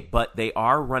 Okay, but they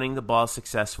are running the ball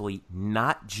successfully,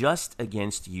 not just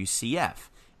against UCF,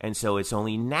 and so it's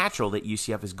only natural that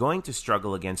UCF is going to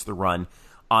struggle against the run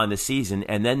on the season,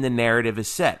 and then the narrative is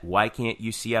set. Why can't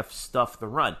UCF stuff the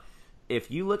run? If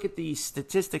you look at the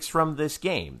statistics from this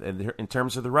game, in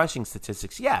terms of the rushing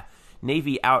statistics, yeah,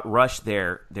 Navy outrushed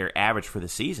their average for the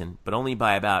season, but only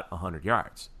by about 100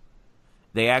 yards.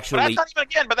 They actually.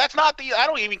 But that's not the. I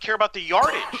don't even care about the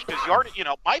yardage because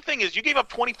my thing is you gave up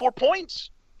 24 points.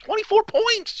 24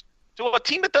 points to a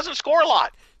team that doesn't score a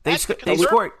lot. They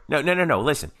scored. No.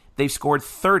 Listen, they've scored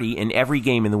 30 in every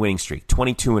game in the winning streak.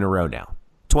 22 in a row now.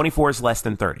 24 is less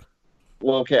than 30.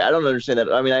 Well, okay, I don't understand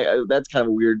that. I mean, that's kind of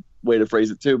a weird way to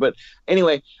phrase it too. But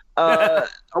anyway, are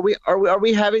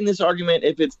we having this argument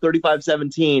if it's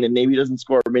 35-17 and Navy doesn't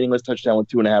score a meaningless touchdown with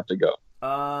 2.5 to go?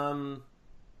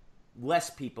 Less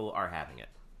people are having it.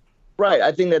 Right.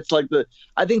 I think that's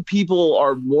I think people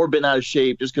are more bent out of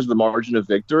shape just because of the margin of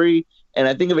victory. And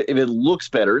I think if it looks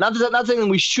better, not saying that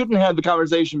we shouldn't have the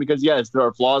conversation because, yes, there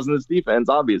are flaws in this defense,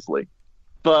 obviously.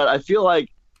 But I feel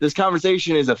like this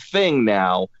conversation is a thing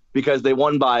now because they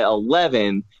won by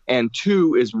 11 and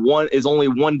 2 is only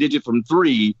one digit from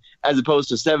 3 as opposed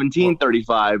to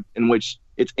 17-35 in which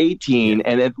it's 18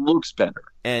 and it looks better.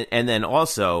 And then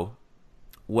also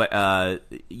what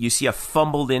UCF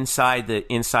fumbled inside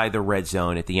the red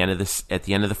zone at the end of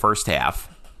the first half,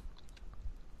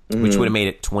 which would have made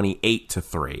it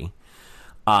 28-3.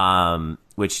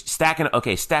 Which stack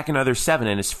another 7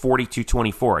 and it's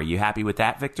 42-24. Are you happy with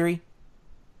that victory?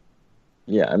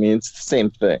 Yeah, I mean it's the same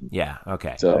thing. Yeah,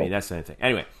 okay. So I mean that's the same thing.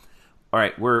 Anyway, all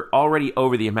right, we're already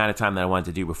over the amount of time that I wanted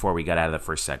to do before we got out of the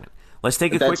first segment. Let's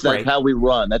take a quick break. That's how we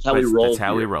run. That's how we roll. That's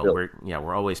how we roll.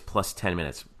 We're always plus 10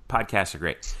 minutes. Podcasts are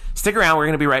great. Stick around. We're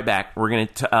going to be right back. We're going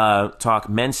to talk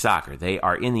men's soccer. They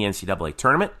are in the NCAA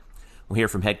tournament. We'll hear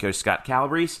from head coach Scott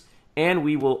Calabrese, and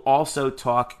we will also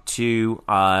talk UCF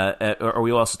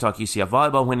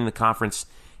volleyball winning the conference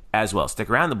as well. Stick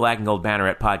around. The Black and Gold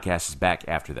Banneret podcast is back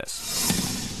after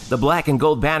this. The Black and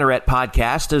Gold Banneret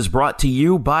podcast is brought to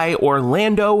you by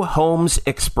Orlando Homes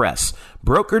Express,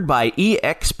 brokered by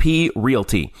eXp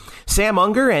Realty. Sam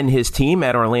Unger and his team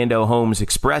at Orlando Homes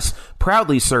Express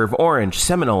proudly serve Orange,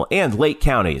 Seminole, and Lake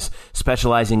counties,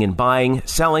 specializing in buying,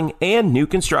 selling, and new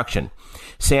construction.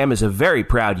 Sam is a very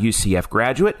proud UCF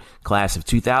graduate, class of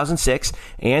 2006,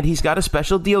 and he's got a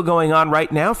special deal going on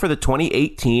right now for the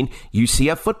 2018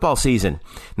 UCF football season.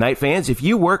 Night fans, if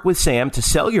you work with Sam to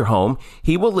sell your home,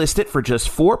 he will list it for just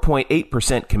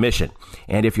 4.8% commission.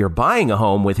 And if you're buying a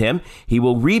home with him, he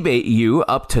will rebate you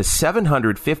up to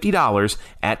 $750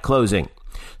 at closing.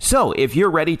 So if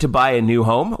you're ready to buy a new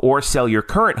home or sell your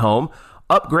current home,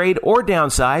 upgrade or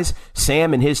downsize,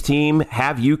 Sam and his team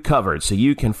have you covered so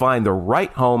you can find the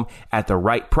right home at the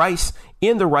right price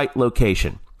in the right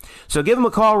location. So give them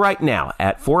a call right now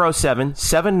at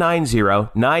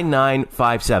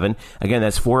 407-790-9957. Again,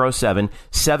 that's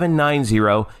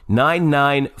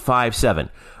 407-790-9957.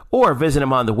 Or visit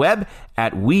them on the web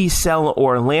at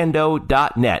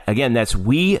WeSellOrlando.net. Again, that's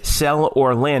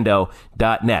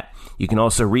WeSellOrlando.net. You can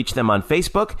also reach them on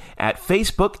Facebook at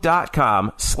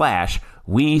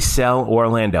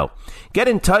facebook.com/WeSellOrlando. Get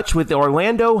in touch with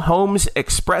Orlando Homes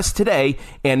Express today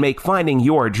and make finding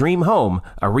your dream home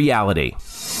a reality.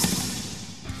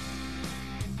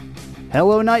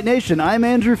 Hello, Night Nation. I'm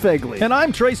Andrew Fegley. And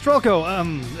I'm Trey Strelko.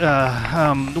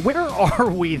 Where are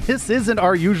we? This isn't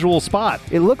our usual spot.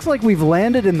 It looks like we've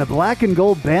landed in the Black and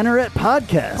Gold Banneret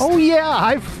podcast. Oh, yeah.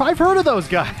 I've heard of those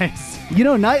guys. You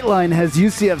know, Nightline has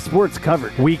UCF sports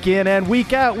covered. Week in and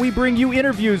week out, we bring you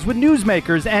interviews with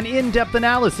newsmakers and in-depth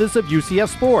analysis of UCF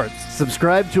sports.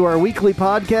 Subscribe to our weekly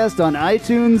podcast on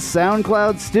iTunes,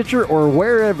 SoundCloud, Stitcher, or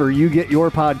wherever you get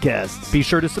your podcasts. Be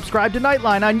sure to subscribe to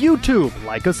Nightline on YouTube,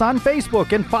 like us on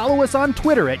Facebook, and follow us on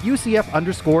Twitter at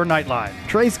UCF_Nightline.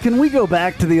 Trace, can we go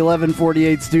back to the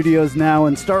 1148 studios now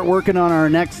and start working on our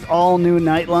next all-new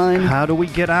Nightline? How do we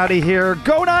get out of here?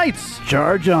 Go Knights!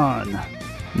 Charge on.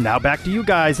 Now back to you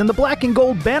guys in the Black and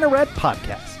Gold Banneret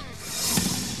podcast.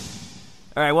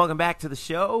 All right, welcome back to the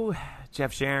show.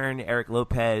 Jeff Sharon, Eric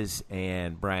Lopez,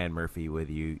 and Brian Murphy with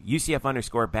you.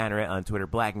 UCF_Banneret on Twitter,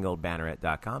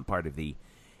 blackandgoldbanneret.com, part of the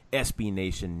SB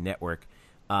Nation network.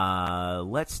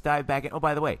 Let's dive back in. Oh,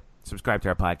 by the way, subscribe to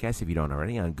our podcast if you don't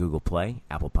already on Google Play,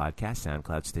 Apple Podcasts,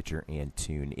 SoundCloud, Stitcher, and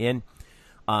TuneIn.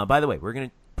 By the way, we're going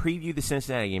to preview the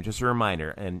Cincinnati game, just a reminder,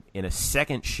 and in a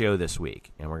second show this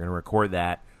week, and we're going to record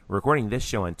that. We're recording this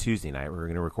show on Tuesday night. We're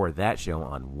going to record that show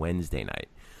on Wednesday night.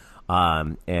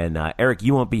 Eric,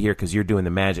 you won't be here because you're doing the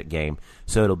Magic game,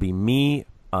 so it'll be me,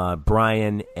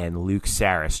 Brian, and Luke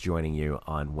Saris joining you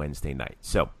on Wednesday night.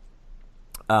 So,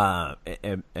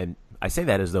 and I say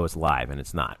that as though it's live, and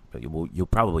it's not. But you'll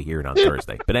probably hear it on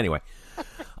Thursday. But anyway,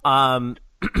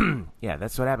 yeah,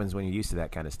 that's what happens when you're used to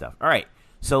that kind of stuff. All right.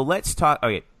 So let's talk.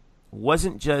 Okay,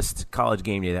 wasn't just college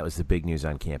game day that was the big news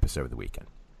on campus over the weekend.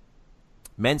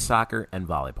 Men's soccer and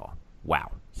volleyball.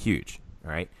 Wow, huge. All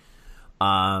right.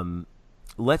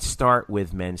 Let's start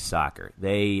with men's soccer.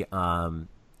 They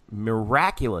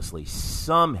miraculously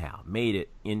somehow made it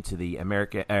into the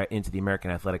American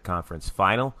Athletic Conference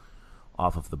final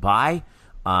off of the bye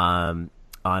on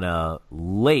a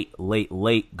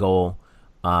late goal.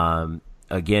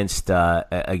 Against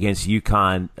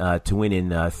UConn to win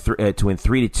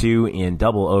 3-2 in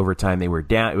double overtime. They were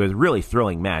down. It was a really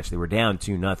thrilling match. They were down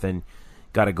 2-0.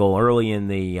 Got a goal early in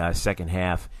the second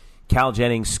half. Cal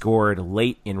Jennings scored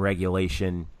late in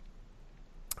regulation,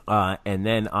 and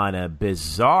then on a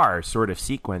bizarre sort of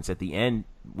sequence at the end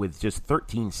with just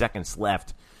 13 seconds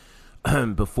left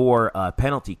before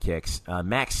penalty kicks,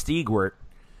 Max Stiegwart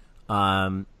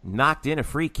knocked in a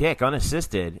free kick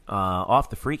unassisted off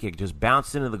the free kick, just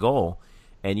bounced into the goal,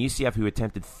 and UCF, who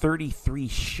attempted 33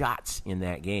 shots in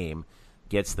that game,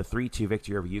 gets the 3-2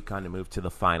 victory over UConn to move to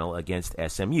the final against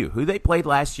SMU, who they played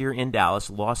last year in Dallas,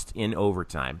 lost in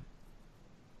overtime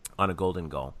on a golden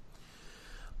goal.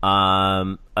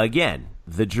 Again,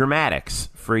 the dramatics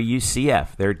for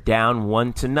UCF. They're down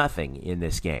 1-0 in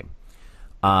this game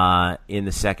in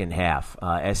the second half.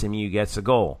 SMU gets a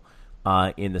goal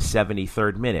in the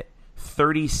 73rd minute.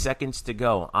 30 seconds to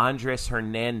go. Andres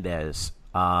Hernandez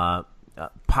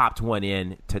popped one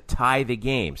in to tie the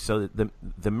game. So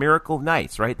the Miracle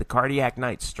Knights, right? The Cardiac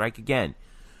Knights strike again.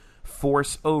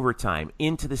 Force overtime.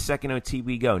 Into the second OT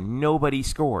we go. Nobody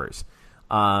scores.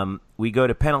 We go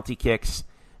to penalty kicks,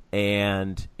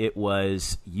 and it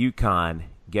was UConn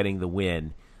getting the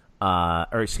win.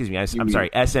 I'm sorry,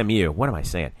 SMU. What am I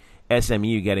saying?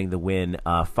 SMU getting the win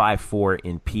 5-4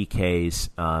 in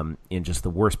PKs in just the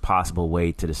worst possible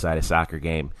way to decide a soccer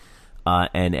game.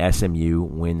 And SMU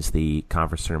wins the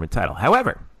conference tournament title.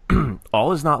 However,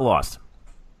 all is not lost.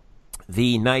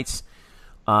 The Knights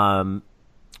had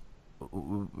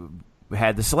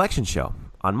the selection show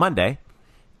on Monday,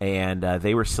 and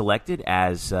they were selected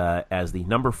as the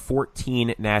number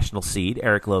 14 national seed.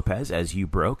 Eric Lopez, as you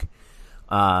broke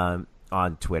on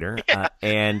Twitter,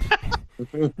 and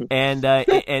and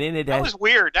in it that was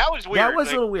weird. That was weird. That was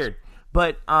a little weird.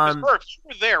 But Murph, you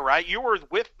were there, right? You were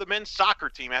with the men's soccer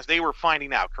team as they were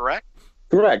finding out, correct?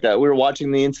 Correct. We were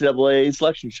watching the NCAA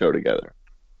selection show together.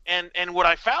 And what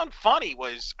I found funny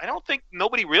was I don't think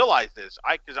nobody realized this.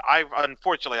 Because I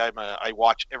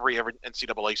watch every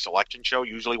NCAA selection show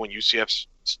usually when UCF's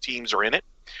teams are in it,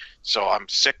 so I'm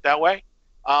sick that way.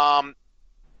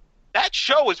 That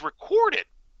show was recorded.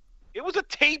 It was a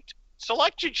taped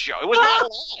selection show. It was not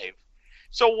live.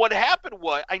 So what happened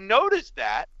was I noticed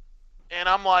that, and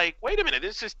I'm like, wait a minute,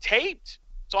 this is taped.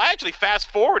 So I actually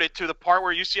fast-forwarded to the part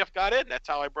where UCF got in. That's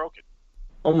how I broke it.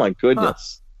 Oh, my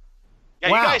goodness.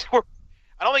 Yeah, wow. You guys were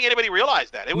 – I don't think anybody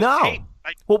realized that. It was taped.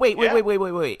 Well, wait.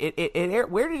 It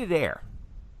aired, where did it air?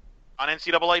 On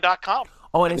NCAA.com.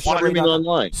 Oh, and it's streaming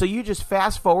online. So you just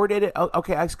fast-forwarded it?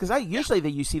 Okay, because usually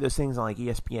you see those things on, like,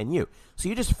 ESPNU. So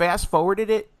you just fast-forwarded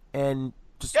it and –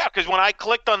 yeah, because when I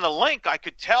clicked on the link, I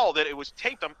could tell that it was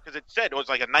taped because it said it was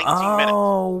like a 19 minutes.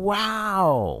 Oh,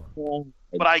 wow.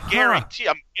 But I guarantee,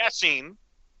 I'm guessing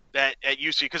that at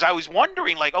UCF, because I was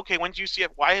wondering, like, okay, when's UCF?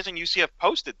 Why hasn't UCF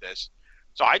posted this?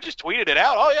 So I just tweeted it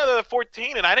out. Oh, yeah, they're the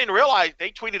 14. And I didn't realize they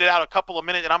tweeted it out a couple of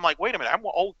minutes. And I'm like, wait a minute.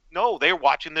 Oh, no, they're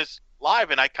watching this live.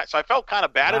 And so I felt kind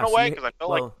of bad in a way because I felt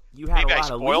like you had maybe a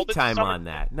lot of lead time on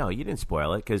that. No, you didn't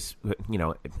spoil it because,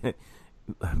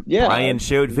 Brian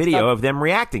showed video of them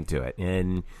reacting to it,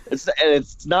 and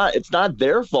it's not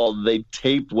their fault they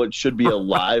taped what should be a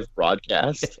live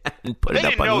broadcast and put it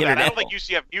up on the internet. I don't think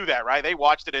UCF knew that, right? They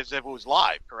watched it as if it was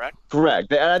live, correct?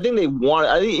 Correct. And I think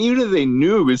even if they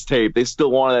knew it was taped, they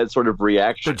still wanted that sort of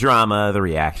reaction, the drama, the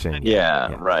reaction.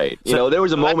 Yeah. Right. So, there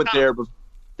was a moment there.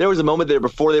 There was a moment there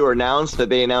before they were announced that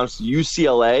they announced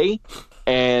UCLA.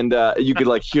 And you could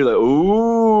hear the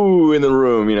ooh in the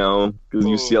room, because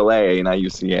UCLA, not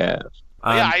UCF.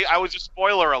 I was a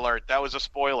spoiler alert. That was a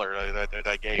spoiler that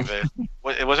I gave.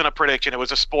 It wasn't a prediction. It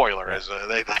was a spoiler, as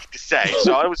they like to say.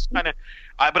 So it was kind of,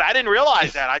 but I didn't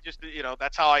realize that. I just,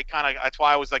 that's how that's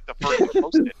why I was like the first to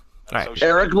post it. Right.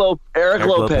 Eric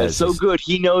Lopez, so good.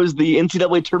 He knows the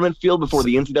NCAA tournament field before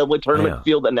the NCAA tournament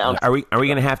field announced. Are we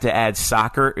going to have to add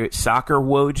soccer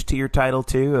Woj to your title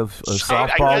too of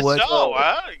softball Woj?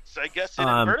 I guess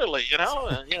inadvertently,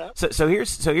 So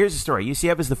here's the story.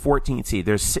 UCF is the 14th seed.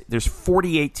 There's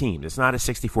 48 teams. It's not a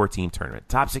 64 team tournament.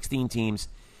 Top 16 teams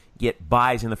get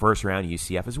byes in the first round.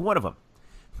 UCF is one of them.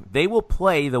 They will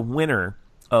play the winner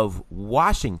of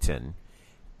Washington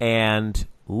and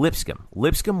Lipscomb.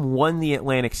 Lipscomb won the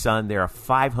Atlantic Sun. They're a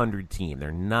 500 team.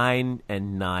 They're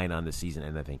 9-9 on the season,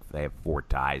 and I think they have 4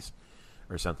 ties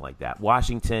or something like that.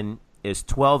 Washington is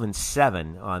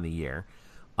 12-7 on the year,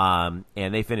 and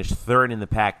they finished third in the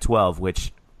Pac-12,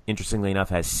 which, interestingly enough,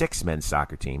 has 6 men's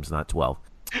soccer teams, not 12.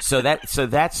 So that's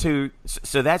who UCF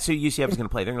is going to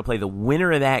play. They're going to play the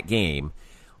winner of that game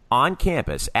on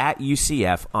campus at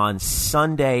UCF on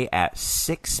Sunday at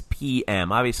 6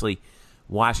 p.m. Obviously,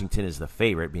 Washington is the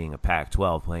favorite, being a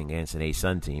Pac-12 playing against an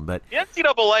A-Sun team. But the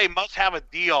NCAA must have a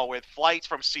deal with flights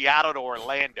from Seattle to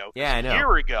Orlando. Yeah, I know. A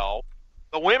year ago,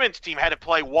 the women's team had to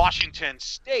play Washington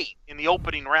State in the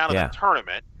opening round of the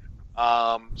tournament.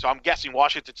 So I'm guessing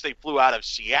Washington State flew out of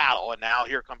Seattle, and now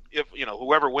here comes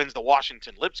whoever wins the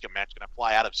Washington Lipscomb match is going to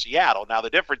fly out of Seattle. Now the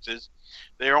difference is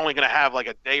they're only going to have like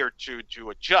a day or two to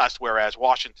adjust, whereas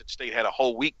Washington State had a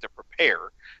whole week to prepare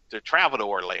to travel to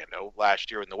Orlando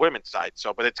last year in the women's side.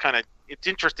 So, but it's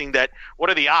interesting that what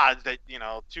are the odds that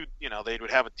they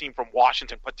would have a team from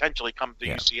Washington potentially come to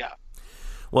UCF.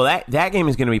 Well, that game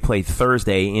is going to be played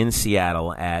Thursday in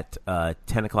Seattle at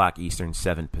 10 o'clock Eastern,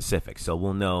 7 Pacific. So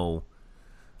we'll know.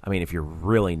 I mean, if you're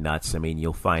really nuts,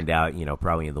 you'll find out,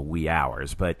 probably in the wee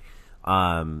hours. But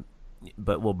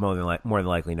we'll more than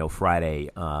likely know Friday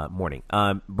morning.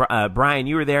 Brian,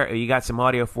 you were there. You got some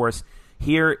audio for us.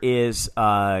 Here is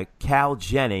Cal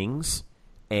Jennings,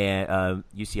 and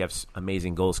UCF's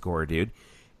amazing goal scorer, dude,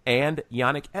 and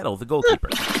Yannick Edel, the goalkeeper.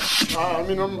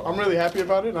 I'm really happy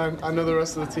about it. I know the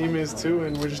rest of the team is too,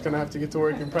 and we're just going to have to get to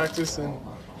work and practice and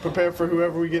prepare for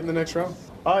whoever we get in the next round.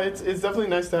 It's definitely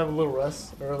nice to have a little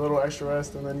rest or a little extra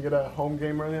rest and then get a home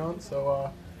game early on. So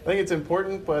I think it's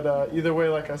important, but either way,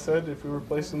 like I said, if we were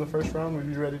placed in the first round,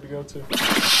 we'd be ready to go too.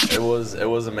 It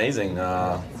was amazing.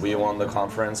 We won the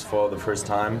conference for the first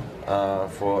time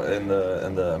in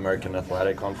the American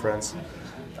Athletic Conference,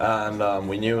 and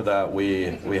we knew that we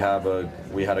had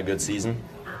a good season.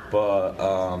 But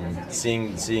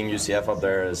seeing UCF up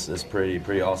there is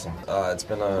pretty awesome. It's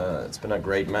been a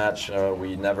great match.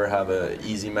 We never have an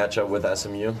easy matchup with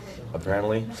SMU,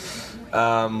 apparently.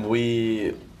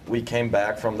 We came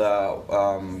back from that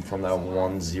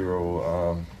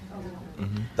 1-0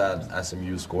 that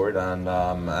SMU scored, and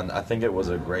I think it was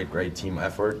a great team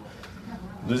effort.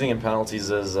 Losing in penalties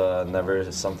is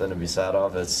never something to be sad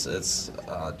of. It's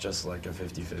just like a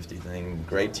 50-50 thing.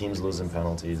 Great teams lose in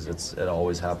penalties. It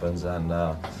always happens, and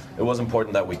it was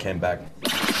important that we came back.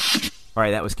 All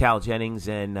right, that was Cal Jennings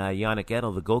and Yannick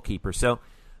Edel, the goalkeeper. So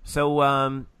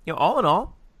all in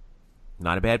all,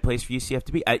 not a bad place for UCF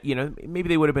to be. Maybe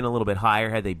they would have been a little bit higher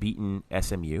had they beaten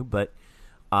SMU, but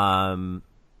I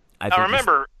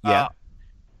remember,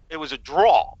 it was a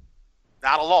draw,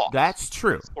 not a loss. That's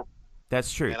true.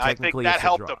 That's true. And I think that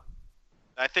helped them.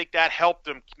 I think that helped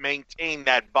them maintain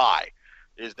that bye.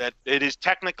 Is that it is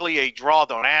technically a draw?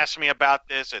 Don't ask me about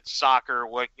this. It's soccer.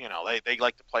 They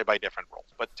like to play by different rules.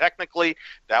 But technically,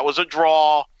 that was a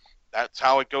draw. That's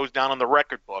how it goes down on the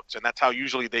record books, and that's how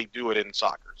usually they do it in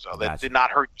soccer. So that did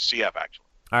not hurt UCF, actually.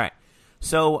 All right.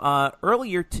 So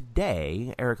earlier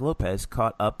today, Eric Lopez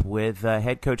caught up with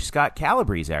head coach Scott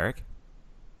Calabrese. Eric.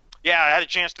 Yeah, I had a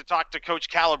chance to talk to Coach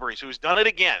Calabrese, who's done it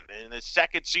again. In his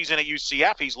second season at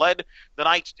UCF, he's led the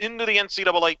Knights into the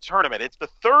NCAA tournament. It's the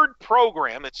third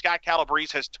program that Scott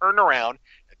Calabrese has turned around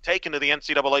and taken to the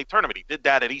NCAA tournament. He did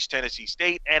that at East Tennessee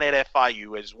State and at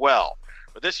FIU as well.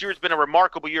 But this year's been a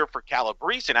remarkable year for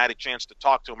Calabrese, and I had a chance to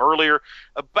talk to him earlier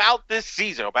about this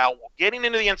season, about getting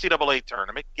into the NCAA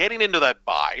tournament, getting into that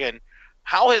bye, and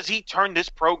how has he turned this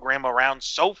program around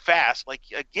so fast? Like,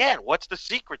 again, what's the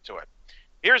secret to it?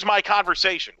 Here's my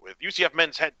conversation with UCF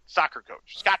men's head soccer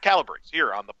coach, Scott Calabrese,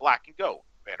 here on the Black and Go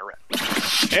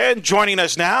Banneret. And joining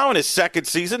us now in his second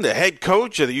season, the head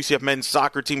coach of the UCF men's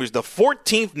soccer team, is the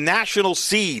 14th national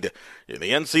seed in the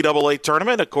NCAA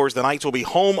tournament. Of course, the Knights will be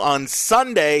home on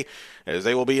Sunday as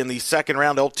they will be in the second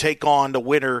round. They'll take on the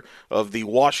winner of the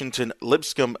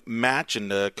Washington-Lipscomb match.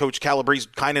 And Coach Calabrese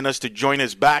kind enough to join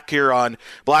us back here on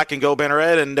Black and Go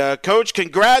Banneret. And Coach,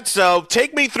 congrats.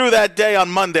 Take me through that day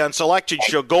on Monday on Selection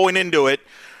Show, going into it.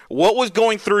 What was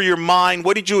going through your mind?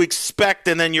 What did you expect?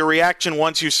 And then your reaction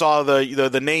once you saw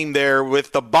the name there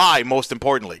with the bye, most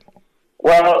importantly.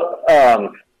 Well,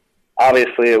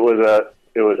 obviously it was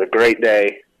a great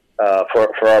day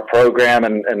for our program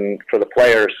and for the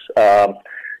players.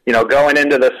 Going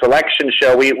into the selection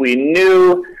show, we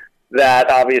knew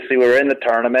that obviously we were in the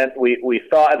tournament. We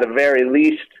thought at the very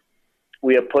least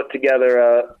we had put together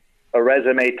a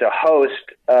resume to host,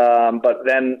 but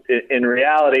then in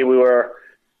reality we were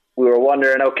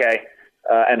wondering,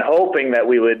 and hoping that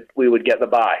we would get the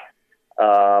bye.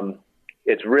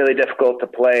 It's really difficult to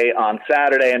play on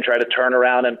Saturday and try to turn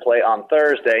around and play on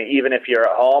Thursday, even if you're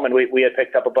at home. And we had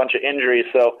picked up a bunch of injuries.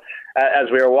 So as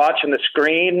we were watching the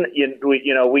screen,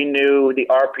 we knew the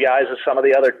RPIs of some of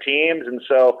the other teams. And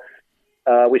so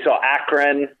we saw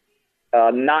Akron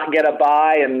not get a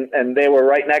bye, and they were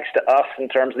right next to us in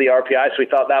terms of the RPI. So we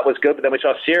thought that was good. But then we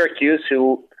saw Syracuse,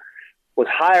 who was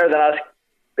higher than us.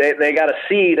 They got a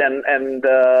seed and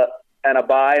a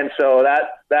bye, and so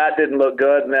that didn't look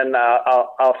good. And then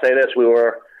I'll say this: we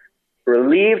were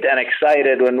relieved and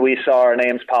excited when we saw our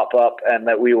names pop up and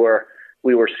that we were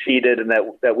seeded and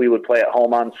that we would play at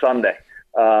home on Sunday.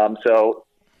 So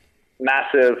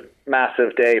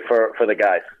massive day for the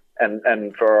guys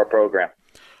and for our program.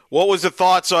 What was the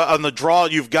thoughts on the draw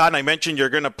you've gotten? I mentioned you're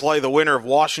going to play the winner of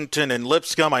Washington and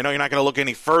Lipscomb. I know you're not going to look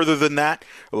any further than that,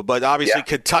 but obviously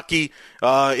Kentucky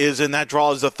is in that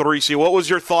draw as the 3 seed. What was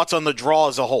your thoughts on the draw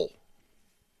as a whole?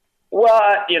 Well,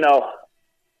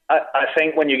 I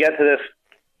think when you get to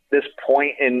this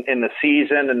point in the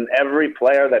season, and every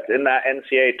player that's in that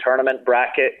NCAA tournament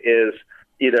bracket is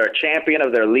either a champion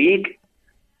of their league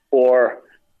or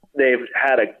they've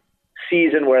had a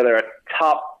season where they're a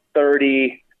top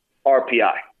 30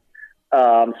 RPI.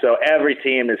 So every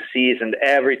team is seasoned.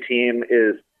 Every team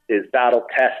is battle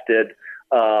tested.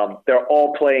 They're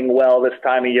all playing well this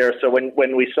time of year. So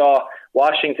when we saw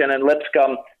Washington and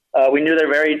Lipscomb, we knew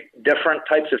they're very different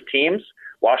types of teams.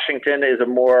 Washington is a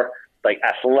more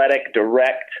athletic,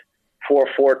 direct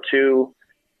 4-4-2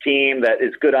 team that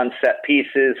is good on set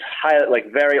pieces,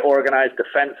 very organized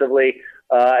defensively.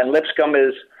 And Lipscomb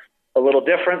is a little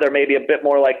different. They're maybe a bit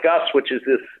more like us, which is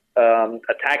this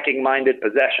attacking-minded,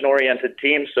 possession-oriented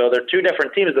team. So they're two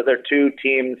different teams, but they're two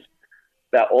teams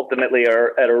that ultimately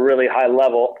are at a really high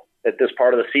level at this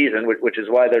part of the season, which is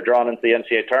why they're drawn into the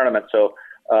NCAA tournament. So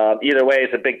either way,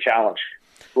 it's a big challenge,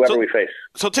 whoever we face.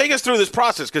 So take us through this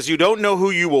process, because you don't know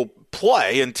who you will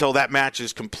play until that match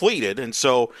is completed. And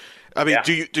so,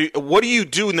 what do you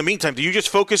do in the meantime? Do you just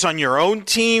focus on your own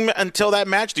team until that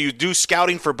match? Do you do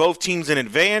scouting for both teams in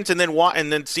advance and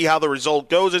then see how the result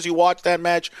goes as you watch that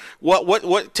match?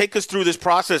 What take us through this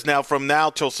process now from now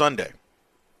till Sunday?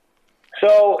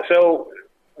 So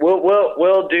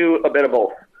We'll do a bit of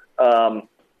both.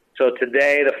 So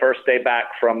today, the first day back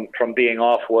from being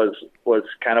off was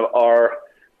kind of our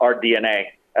DNA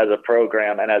as a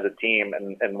program and as a team,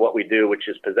 and what we do, which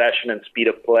is possession and speed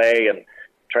of play and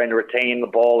trying to retain the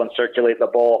ball and circulate the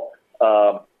ball.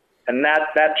 And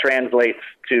that translates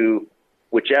to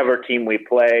whichever team we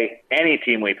play, any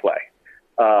team we play.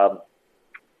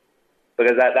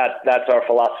 Because that's our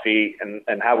philosophy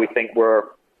and how we think we're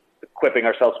equipping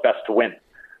ourselves best to win.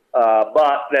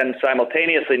 But then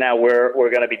simultaneously now we're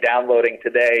going to be downloading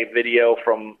today video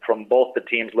from both the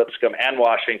teams, Lipscomb and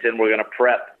Washington. We're going to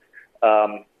prep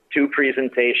 2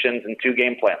 presentations and 2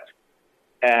 game plans.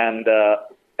 And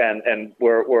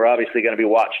we're obviously going to be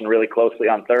watching really closely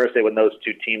on Thursday when those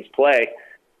 2 teams play.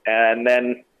 And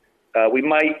then we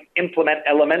might implement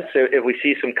elements if we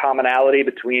see some commonality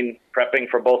between prepping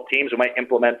for both teams. We might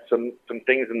implement some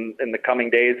things in the coming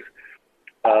days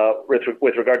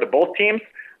with regard to both teams.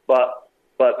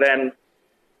 But then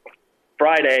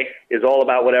Friday is all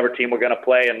about whatever team we're going to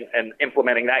play and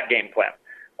implementing that game plan.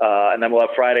 And then we'll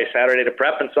have Friday, Saturday to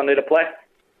prep and Sunday to play.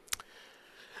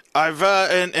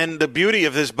 And the beauty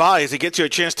of this bye is it gets you a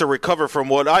chance to recover from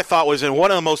what I thought was in one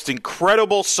of the most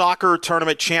incredible soccer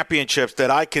tournament championships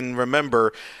that I can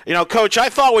remember. You know, Coach, I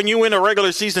thought when you win a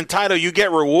regular season title, you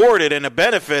get rewarded and a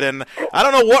benefit, and I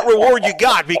don't know what reward you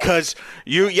got because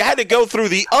you had to go through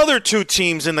the other 2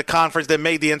 teams in the conference that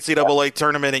made the NCAA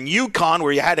tournament in UConn,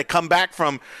 where you had to come back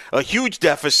from a huge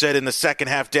deficit in the second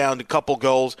half down to a couple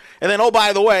goals, and then, oh,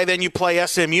 by the way, then you play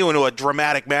SMU into a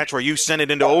dramatic match where you send it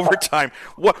into overtime.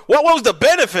 What was the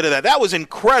benefit of that? That was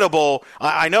incredible.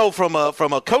 I know from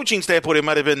a coaching standpoint, it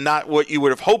might have been not what you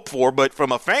would have hoped for, but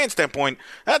from a fan standpoint,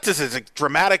 that's just as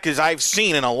dramatic as I've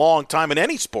seen in a long time in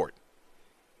any sport.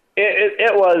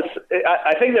 It was.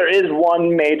 I think there is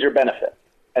one major benefit,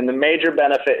 and the major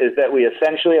benefit is that we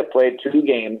essentially have played 2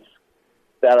 games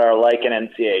that are like an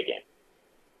NCAA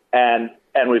game,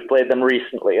 and we've played them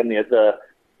recently, and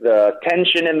the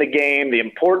tension in the game, the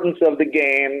importance of the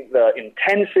game, the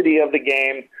intensity of the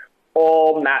game,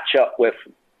 all match up with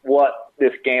what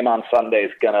this game on Sunday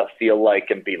is going to feel like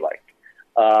and be like.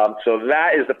 So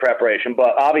that is the preparation.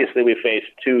 But obviously we faced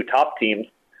 2 top teams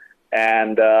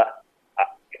and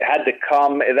had to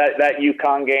come, that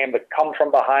UConn game, to come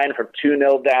from behind from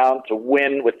 2-0 down to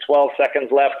win with 12 seconds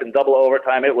left in double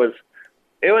overtime. It was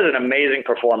an amazing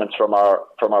performance from our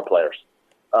players.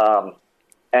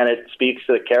 And it speaks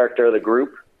to the character of the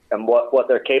group and what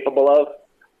they're capable of.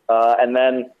 And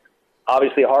then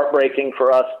obviously heartbreaking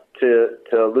for us to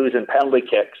lose in penalty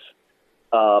kicks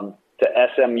to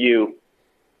SMU.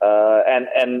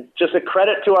 And just a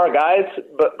credit to our guys,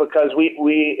 but because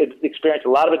we experienced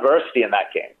a lot of adversity in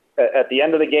that game. At the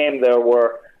end of the game, there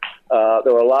were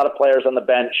a lot of players on the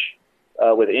bench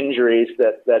with injuries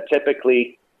that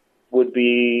typically would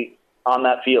be on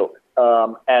that field.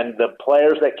 And the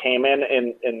players that came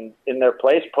in their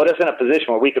place put us in a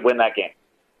position where we could win that game.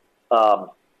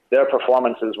 Their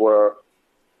performances were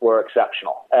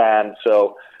exceptional. And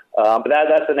so, but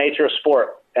that's the nature of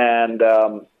sport. And,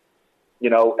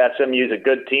 SMU is a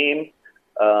good team.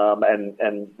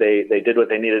 And they did what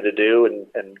they needed to do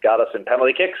and got us in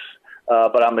penalty kicks.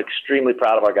 But I'm extremely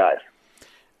proud of our guys.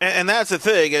 And that's the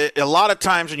thing. A lot of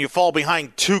times when you fall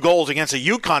behind 2 goals against a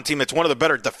UConn team that's one of the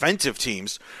better defensive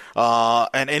teams,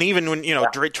 and even when,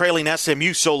 trailing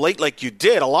SMU so late like you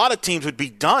did, a lot of teams would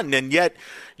be done. And yet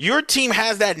your team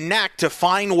has that knack to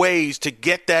find ways to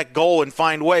get that goal and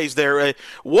find ways there.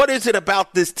 What is it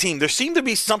about this team? There seemed to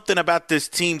be something about this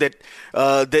team that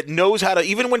knows how to,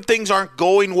 even when things aren't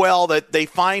going well, that they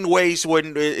find ways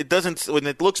when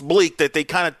it looks bleak, that they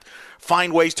kind of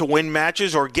find ways to win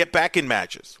matches or get back in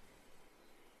matches.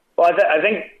 Well, I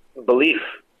think belief,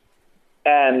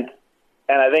 and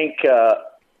I think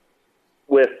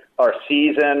with our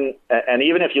season, and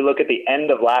even if you look at the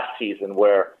end of last season,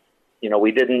 where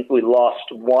we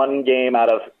lost 1 game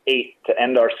out of 8 to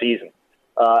end our season,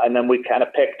 and then we kind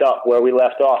of picked up where we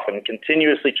left off and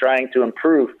continuously trying to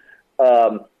improve.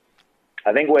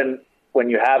 I think when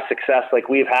you have success like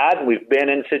we've had, we've been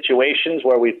in situations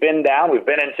where we've been down, we've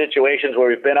been in situations where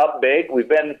we've been up big, we've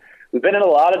been in a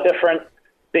lot of different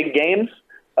big games.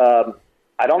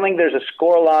 I don't think there's a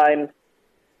score line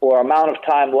or amount of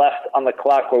time left on the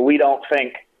clock where we don't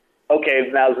think, okay,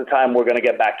 now's the time we're going to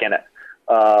get back in it.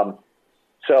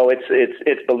 So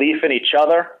it's belief in each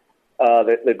other.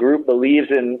 The group believes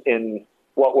in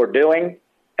what we're doing,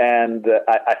 and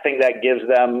I think that gives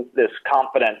them this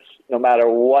confidence, no matter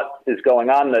what is going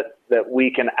on, that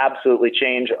we can absolutely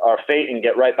change our fate and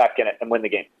get right back in it and win the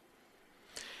game.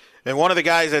 And one of the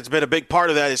guys that's been a big part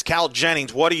of that is Cal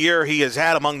Jennings. What a year he has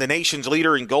had among the nation's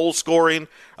leader in goal scoring.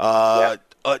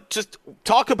 Just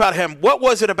talk about him. What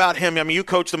was it about him? I mean, you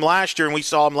coached him last year, and we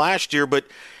saw him last year. But,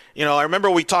 I remember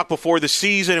we talked before the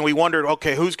season, and we wondered,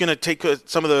 okay, who's going to take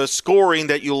some of the scoring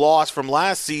that you lost from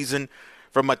last season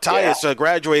from Matthias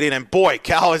graduating? And, boy,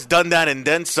 Cal has done that and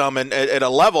then some. And at a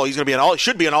level, he's going to be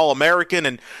should be an All-American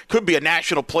and could be a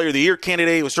National Player of the Year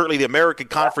candidate. He was certainly the American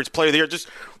Conference Player of the Year. Just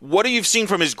what have you seen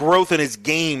from his growth in his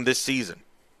game this season?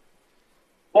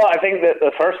 Well, I think that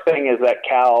the first thing is that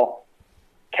Cal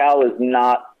is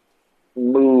not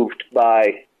moved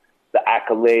by the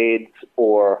accolades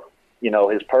or,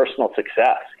 his personal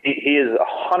success. He is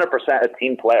 100% a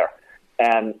team player,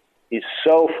 and he's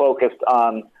so focused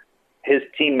on his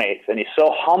teammates, and he's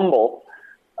so humble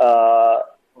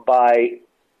by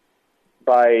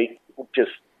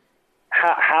just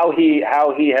how he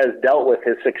has dealt with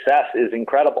his success is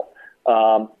incredible.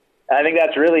 And I think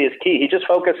that's really his key. He just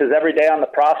focuses every day on the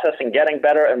process and getting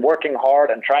better and working hard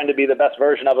and trying to be the best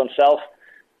version of himself.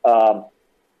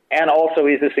 And also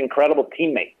he's this incredible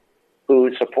teammate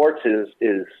who supports his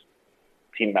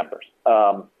team members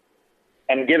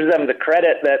and gives them the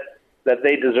credit that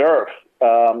they deserve.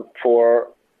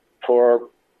 He'll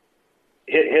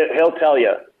tell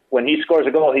you when he scores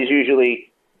a goal, he's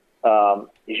usually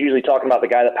talking about the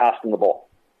guy that passed him the ball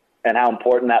and how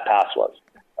important that pass was.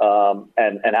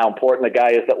 And how important the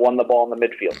guy is that won the ball in the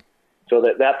midfield so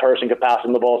that person could pass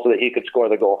him the ball so that he could score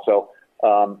the goal. So,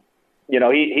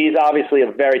 he's obviously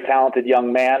a very talented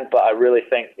young man, but I really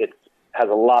think it has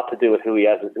a lot to do with who he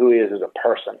is as a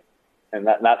person. And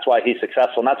that's why he's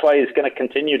successful. And that's why he's going to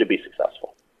continue to be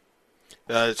successful.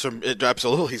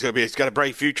 Absolutely, he's got a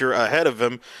bright future ahead of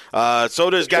him. So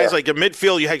does guys like in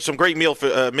midfield. You had some great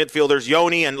midfielders,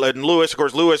 Yoni and Lewis. Of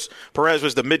course, Luis Perez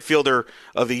was the midfielder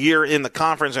of the year in the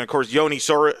conference, and of course, Yoni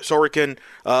Sorokin.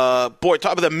 Boy,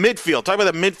 talk about the midfield. Talk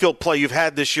about the midfield play you've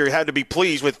had this year. You had to be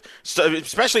pleased with,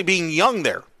 especially being young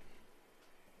there.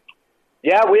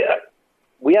 Yeah,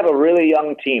 we have a really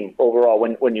young team overall.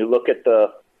 When you look at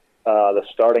the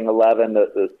starting 11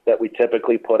 that we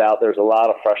typically put out, there's a lot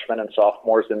of freshmen and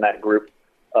sophomores in that group.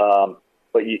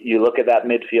 But you look at that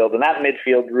midfield, and that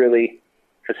midfield really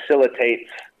facilitates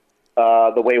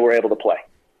the way we're able to play.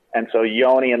 And so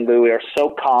Yoni and Louie are so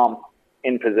calm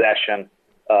in possession.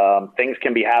 Things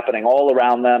can be happening all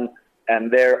around them, and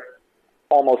they're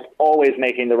almost always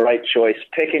making the right choice,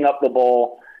 picking up the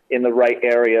ball in the right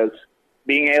areas,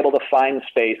 being able to find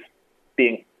space,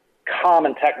 being calm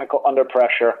and technical under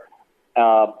pressure.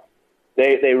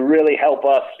 They really help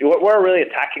us. We're a really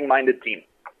attacking-minded team,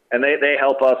 and they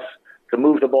help us to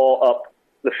move the ball up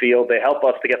the field. They help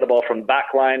us to get the ball from the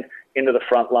back line into the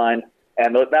front line,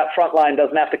 and that front line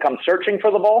doesn't have to come searching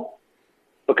for the ball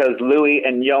because Louis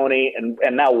and Yoni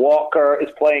and now Walker is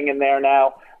playing in there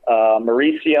now,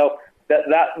 Mauricio.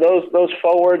 Those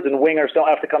forwards and wingers don't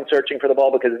have to come searching for the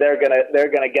ball because they're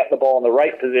gonna get the ball in the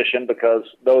right position because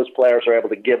those players are able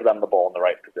to give them the ball in the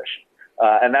right position,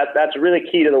 and that's really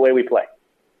key to the way we play.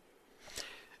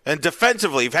 And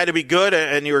defensively, you've had to be good,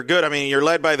 and you were good. I mean, you're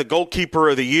led by the goalkeeper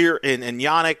of the year in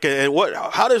Yannick. And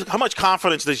how much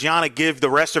confidence does Yannick give the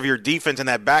rest of your defense in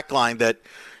that back line that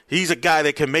he's a guy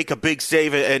that can make a big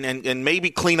save and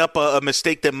maybe clean up a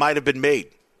mistake that might have been made?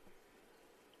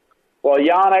 Well,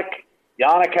 Yannick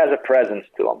has a presence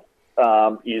to him.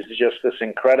 He's just this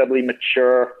incredibly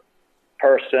mature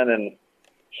person, and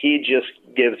he just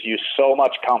gives you so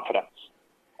much confidence.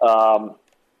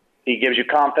 He gives you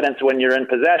confidence when you're in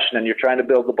possession and you're trying to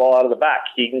build the ball out of the back.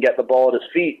 He can get the ball at his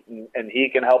feet, and he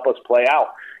can help us play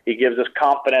out. He gives us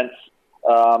confidence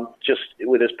just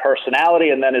with his personality,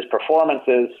 and then his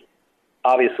performances,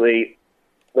 obviously,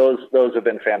 those have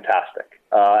been fantastic.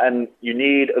 And you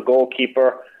need a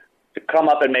goalkeeper to come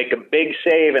up and make a big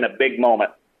save in a big moment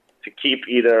to keep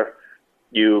either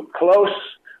you close.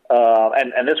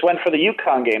 And this went for the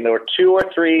UConn game. There were 2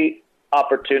 or 3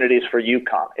 opportunities for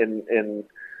UConn in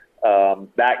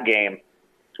that game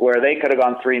where they could have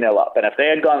gone 3-0 up. And if they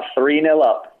had gone 3-0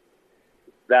 up,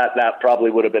 that probably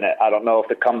would have been it. I don't know if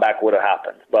the comeback would have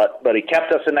happened. But he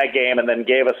kept us in that game and then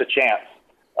gave us a chance,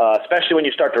 especially when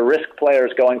you start to risk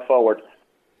players going forward.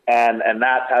 And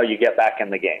that's how you get back in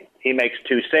the game. He makes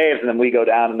 2 saves, and then we go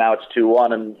down, and now it's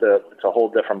 2-1, and it's a whole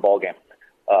different ballgame.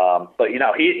 But,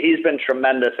 he's been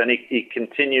tremendous, and he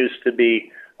continues to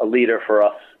be a leader for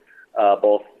us,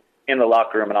 both in the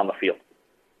locker room and on the field.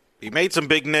 He made some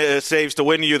big saves to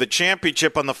win you the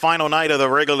championship on the final night of the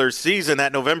regular season,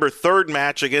 that November 3rd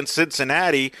match against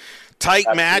Cincinnati. tight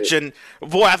match, and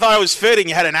boy, I thought it was fitting.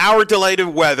 You had an hour delayed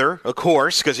of weather, of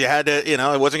course, because you had to,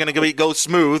 it wasn't going to go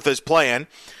smooth as planned.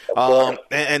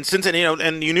 And since then,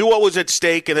 and you knew what was at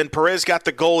stake, and then Perez got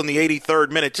the goal in the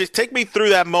 83rd minute. Just take me through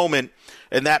that moment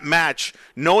in that match,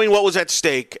 knowing what was at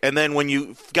stake, and then when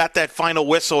you got that final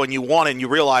whistle and you won it, and you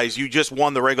realized you just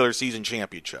won the regular season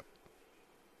championship.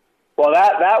 Well,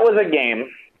 that was a game,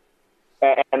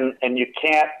 and you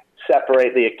can't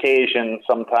separate the occasion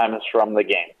sometimes from the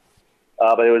game.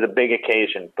 But it was a big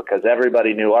occasion because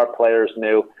everybody knew, our players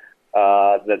knew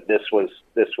that this was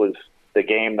the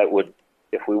game that would,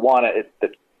 if we won it,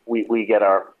 that we get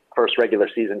our first regular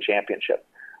season championship.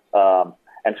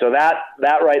 And so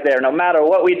that right there, no matter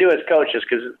what we do as coaches,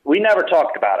 because we never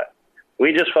talked about it.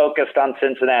 We just focused on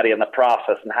Cincinnati and the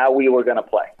process and how we were going to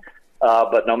play.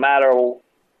 But no matter,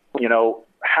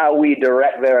 how we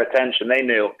direct their attention, they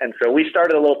knew. And so we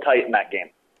started a little tight in that game,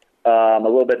 a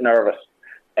little bit nervous.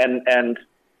 And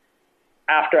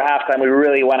after halftime, we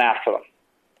really went after them.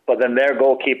 But then their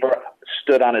goalkeeper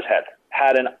stood on his head,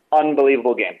 had an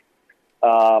unbelievable game.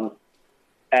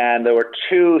 And there were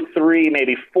 2, 3,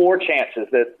 maybe 4 chances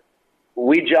that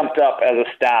we jumped up as a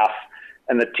staff,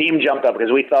 and the team jumped up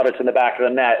because we thought it's in the back of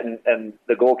the net, and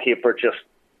the goalkeeper just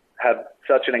had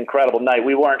such an incredible night.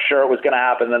 We weren't sure it was going to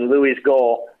happen. Then Louis'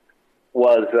 goal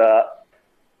was,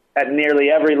 at nearly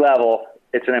every level,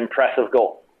 it's an impressive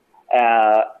goal.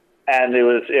 And it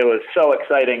was so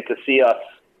exciting to see us,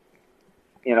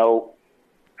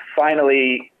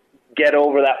 finally get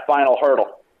over that final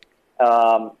hurdle.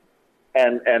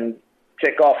 And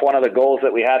tick off one of the goals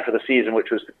that we had for the season, which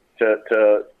was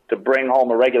to bring home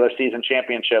a regular season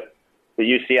championship, the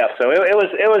UCF. So it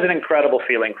was an incredible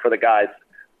feeling for the guys.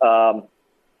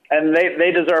 And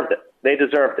they deserved it. They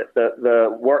deserved it.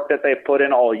 The work that they've put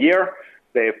in all year,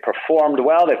 they've performed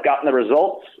well. They've gotten the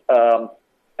results.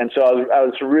 And so I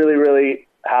was really, really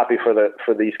happy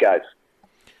for these guys.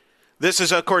 This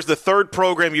is, of course, the third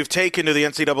program you've taken to the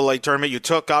NCAA tournament. You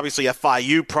took, obviously,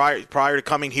 FIU prior to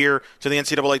coming here to the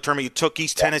NCAA tournament. You took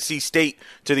East Tennessee State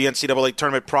to the NCAA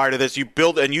tournament prior to this. You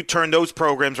built and you turned those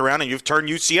programs around, and you've turned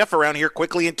UCF around here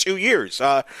quickly in 2 years.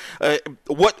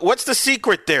 What's the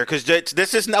secret there? Because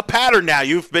this isn't a pattern now.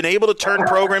 You've been able to turn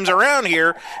programs around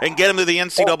here and get them to the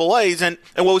NCAAs. And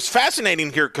what was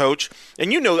fascinating here, Coach,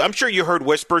 and I'm sure you heard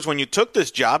whispers when you took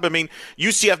this job. I mean,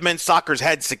 UCF men's soccer's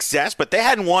had success, but they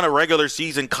hadn't won a regular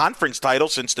season conference title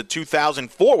since the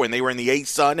 2004 when they were in the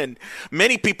A-Sun, and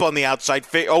many people on the outside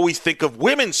always think of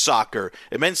women's soccer,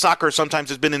 and men's soccer sometimes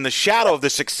has been in the shadow of the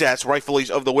success,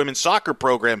 rightfully, of the women's soccer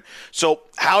program. So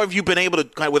how have you been able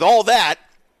to, with all that,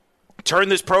 turn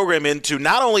this program into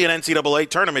not only an NCAA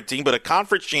tournament team, but a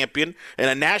conference champion and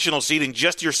a national seed in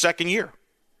just your second year?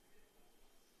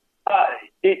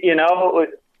 This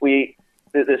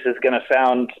is going to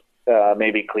sound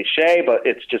maybe cliche, but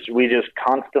we just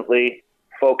constantly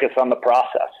focus on the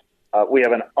process. We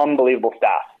have an unbelievable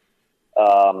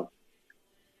staff,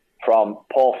 from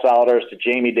Paul Souders to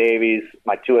Jamie Davies,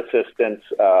 my 2 assistants,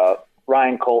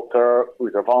 Ryan Coulter,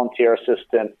 who's our volunteer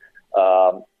assistant,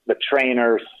 the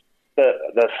trainers,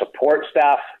 the support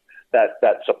staff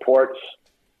that supports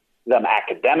them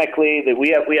academically.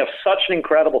 We have such an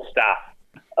incredible staff,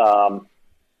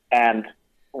 and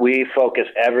we focus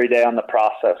every day on the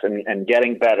process and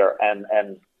getting better,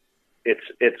 and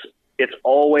it's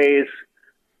always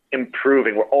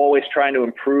improving. We're always trying to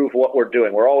improve what we're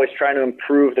doing. We're always trying to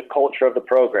improve the culture of the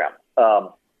program,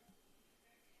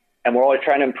 and we're always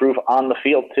trying to improve on the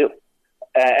field too.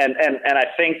 And I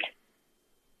think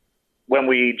when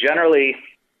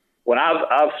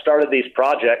I've started these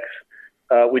projects,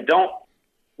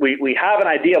 we have an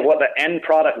idea of what the end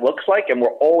product looks like, and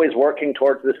we're always working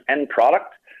towards this end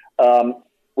product.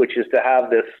 Which is to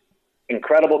have this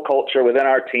incredible culture within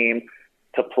our team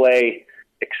to play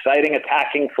exciting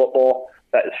attacking football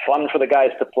that is fun for the guys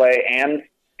to play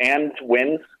and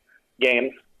wins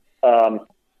games,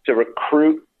 to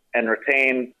recruit and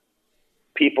retain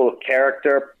people of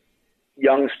character,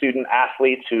 young student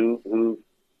athletes who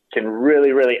can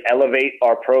really, really elevate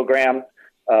our program,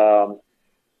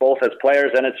 both as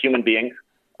players and as human beings.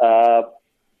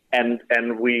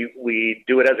 And we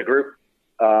do it as a group.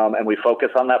 And we focus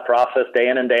on that process day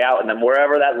in and day out. And then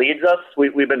wherever that leads us,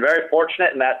 we've been very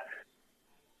fortunate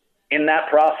in that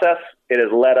process, it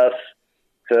has led us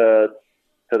to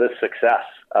this success.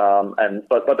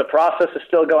 But the process is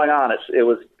still going on. It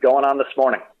was going on this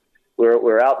morning.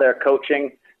 We're out there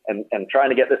coaching and trying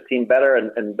to get this team better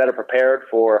and better prepared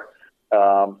for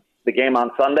the game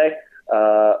on Sunday.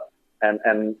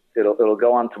 And it'll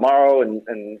go on tomorrow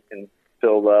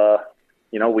until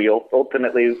we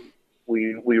ultimately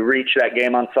reach that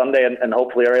game on Sunday and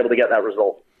hopefully are able to get that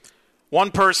result.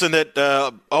 One person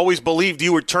that always believed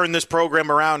you would turn this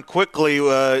program around quickly,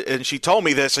 and she told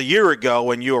me this a year ago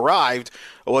when you arrived,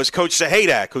 was Coach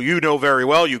Sahadak, who you know very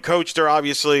well. You coached her,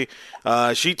 obviously.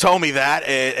 She told me that.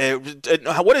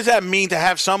 What does that mean to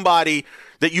have somebody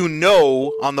that you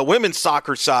know on the women's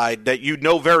soccer side that you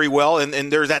know very well,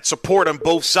 and there's that support on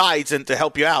both sides and to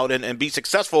help you out and be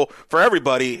successful for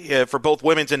everybody, for both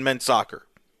women's and men's soccer?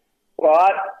 Well,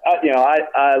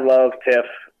 I love Tiff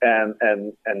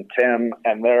and Tim,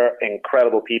 and they're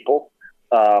incredible people.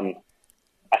 I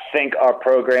think our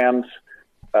programs,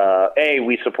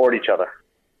 we support each other.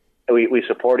 We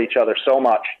support each other so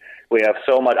much. I have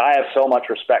so much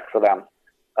respect for them,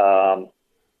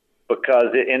 because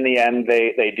in the end,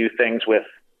 they do things with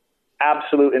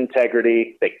absolute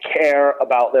integrity. They care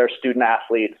about their student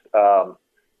athletes,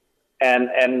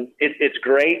 and it's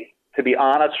great, to be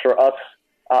honest, for us.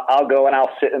 I'll go and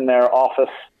I'll sit in their office,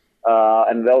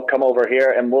 and they'll come over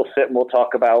here, and we'll sit and we'll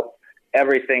talk about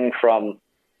everything from,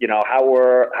 how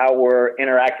we're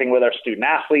interacting with our student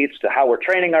athletes, to how we're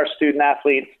training our student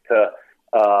athletes, to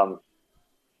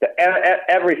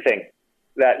everything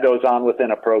that goes on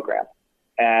within a program.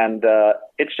 And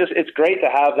it's great to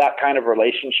have that kind of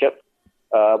relationship,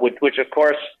 which of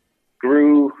course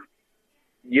grew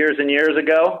years and years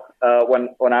ago,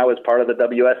 when I was part of the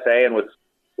WSA and was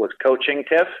coaching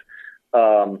TIFF.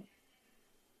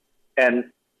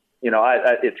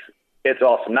 It's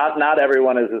awesome. Not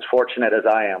everyone is as fortunate as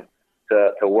I am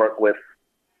to work with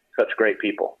such great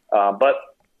people.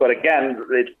 But again,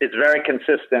 it's very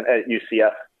consistent at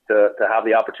UCF to have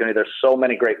the opportunity. There's so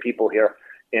many great people here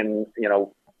in,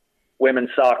 women's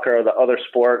soccer, the other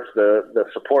sports, the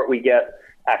support we get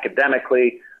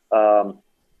academically.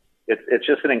 It's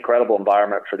just an incredible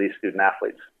environment for these student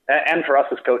athletes and for us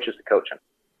as coaches to coach them.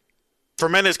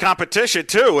 Tremendous competition,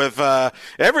 too. If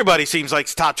everybody seems like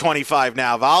it's top 25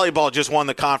 now. Volleyball just won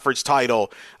the conference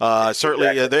title. Certainly,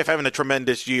 exactly. They're having a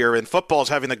tremendous year, and football's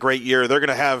having a great year. They're going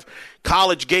to have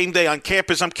college game day on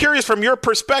campus. I'm curious, from your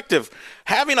perspective,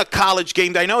 having a college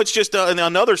game day, I know it's just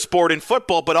another sport in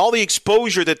football, but all the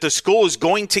exposure that the school is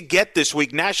going to get this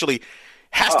week nationally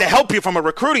has to help you from a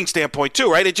recruiting standpoint,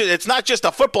 too, right? It's not just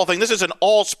a football thing. This is an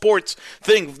all-sports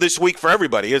thing this week for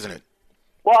everybody, isn't it?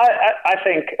 Well, I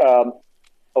think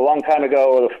a long time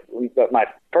ago, my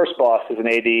first boss as an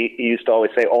AD, he used to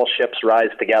always say, all ships rise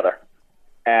together.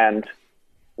 And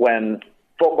when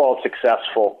football is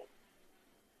successful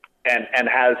and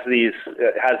has this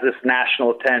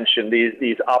national attention,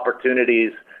 these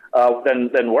opportunities,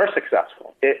 then we're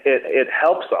successful. It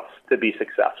helps us to be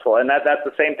successful. And that's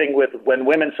the same thing with when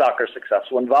women's soccer is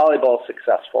successful, when volleyball is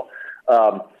successful.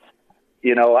 I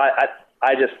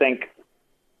just think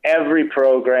every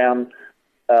program,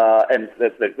 and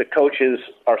the coaches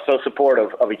are so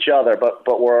supportive of each other,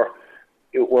 but we're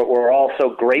also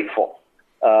grateful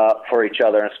for each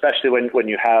other, and especially when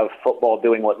you have football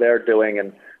doing what they're doing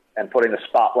and putting the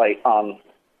spotlight on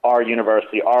our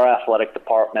university, our athletic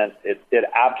department. It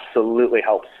absolutely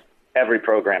helps every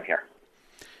program here.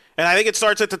 And I think it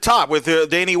starts at the top with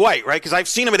Danny White, right? Because I've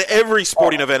seen him at every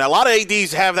sporting event. A lot of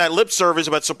ADs have that lip service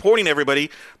about supporting everybody,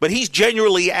 but he's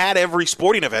genuinely at every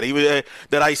sporting event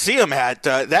that I see him at.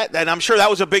 And I'm sure that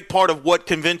was a big part of what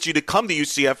convinced you to come to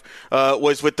UCF,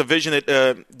 was with the vision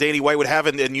that Danny White would have,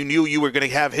 and you knew you were going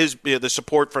to have the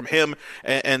support from him,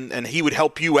 and he would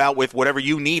help you out with whatever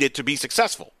you needed to be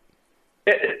successful.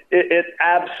 It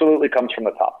absolutely comes from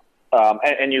the top.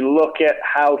 And you look at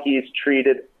how he's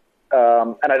treated.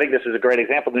 And I think this is a great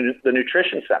example, the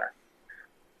nutrition center.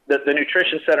 The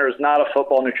nutrition center is not a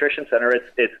football nutrition center.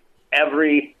 It's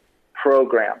every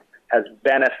program has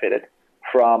benefited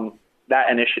from that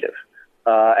initiative.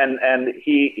 And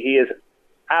he is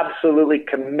absolutely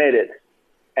committed,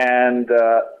 and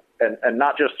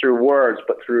not just through words,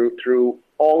 but through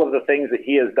all of the things that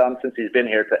he has done since he's been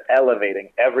here, to elevating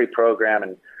every program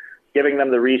and giving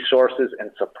them the resources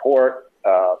and support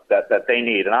that they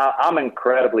need. And I'm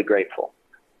incredibly grateful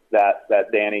that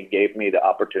Danny gave me the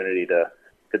opportunity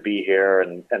to be here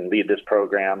and lead this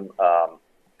program.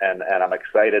 And I'm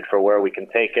excited for where we can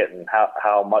take it and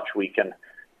how much we can,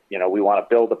 we want to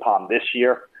build upon this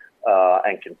year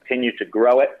and continue to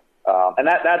grow it. And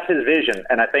that's his vision.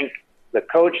 And I think the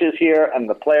coaches here and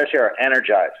the players here are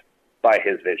energized by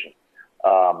his vision.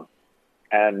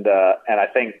 And I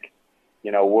think,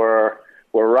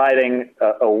 we're riding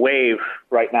a wave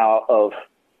right now of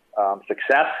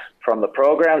success from the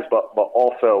programs, but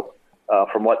also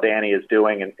from what Danny is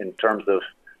doing in terms of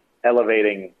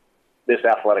elevating this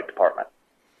athletic department.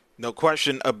 No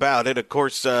question about it. Of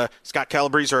course, Scott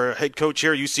Calabrese, our head coach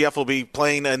here, UCF will be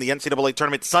playing in the NCAA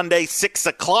tournament Sunday, 6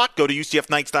 o'clock. Go to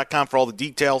UCFKnights.com for all the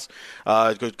details.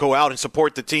 Go out and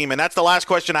support the team. And that's the last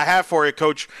question I have for you,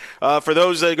 Coach. For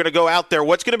those that are going to go out there,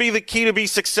 what's going to be the key to be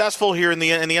successful here in the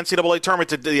NCAA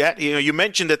tournament? You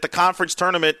mentioned that the conference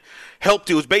tournament helped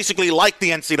you. It was basically like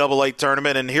the NCAA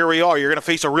tournament, and here we are. You're going to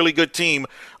face a really good team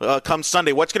come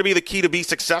Sunday. What's going to be the key to be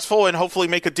successful and hopefully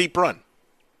make a deep run?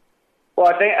 Well,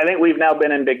 I think we've now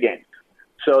been in big games,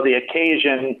 so the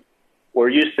occasion, we're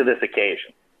used to this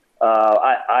occasion.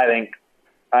 I think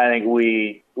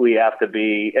we have to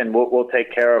be, and we'll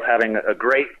take care of having a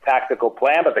great tactical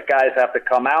plan. But the guys have to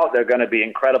come out; they're going to be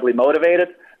incredibly motivated.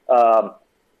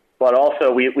 But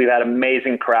also, we've had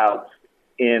amazing crowds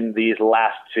in these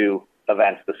last two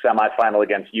events: the semifinal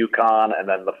against UConn, and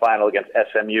then the final against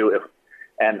SMU,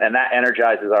 and that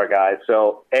energizes our guys.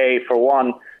 So, for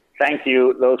one, thank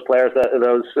you, those players,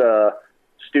 those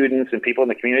students and people in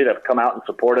the community that have come out and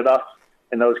supported us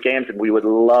in those games. And we would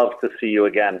love to see you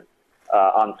again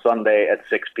on Sunday at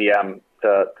 6 p.m.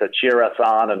 to cheer us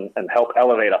on and help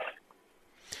elevate us.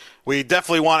 We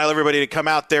definitely want everybody to come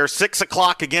out there. 6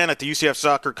 o'clock again at the UCF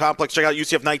Soccer Complex. Check out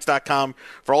UCFKnights.com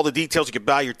for all the details. You can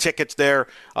buy your tickets there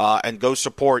and go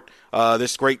support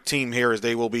this great team here as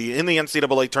they will be in the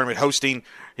NCAA tournament hosting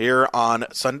here on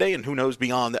Sunday, and who knows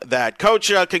beyond that.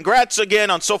 Coach, congrats again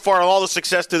on so far all the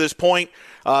success to this point.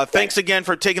 Thanks again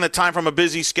for taking the time from a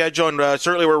busy schedule, and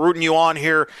certainly we're rooting you on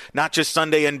here, not just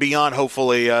Sunday and beyond,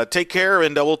 hopefully. Take care,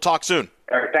 and we'll talk soon.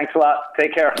 Eric, thanks a lot.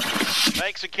 Take care.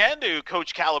 Thanks again to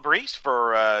Coach Calabrese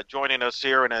for joining us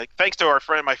here, and thanks to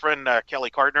my friend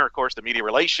Kelly Cardner, of course, the media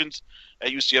relations at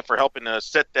UCF, for helping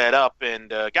set that up.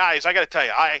 And guys, I got to tell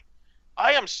you,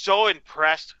 I am so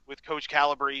impressed with Coach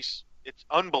Calabrese. It's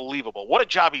unbelievable what a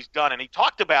job he's done, and he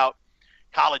talked about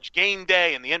College Game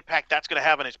Day and the impact that's going to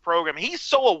have on his program. He's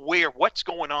so aware of what's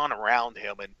going on around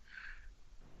him, and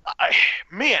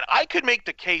I could make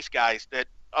the case, guys, that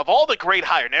of all the great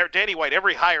hires, Danny White,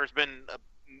 every hire has been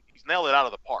he's nailed it out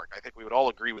of the park. I think we would all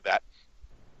agree with that.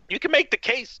 You can make the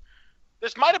case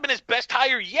this might have been his best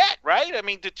hire yet, right? I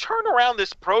mean, to turn around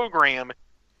this program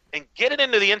and get it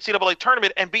into the NCAA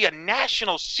tournament and be a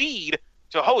national seed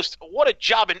to host, what a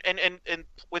job. And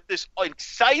with this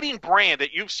exciting brand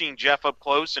that you've seen, Jeff, up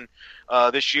close and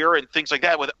this year and things like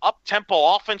that, with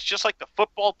up-tempo offense, just like the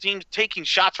football team, taking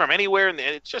shots from anywhere. And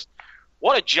it's just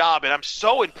what a job. And I'm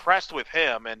so impressed with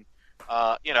him. And,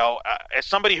 as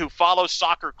somebody who follows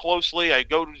soccer closely, I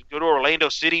go to Orlando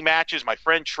City matches. My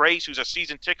friend Trace, who's a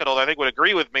season ticket holder, I think would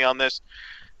agree with me on this.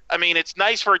 I mean, it's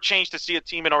nice for a change to see a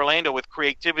team in Orlando with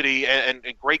creativity and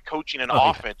great coaching and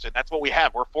offense, and that's what we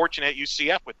have. We're fortunate at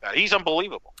UCF with that. He's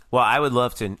unbelievable. Well, I would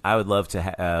love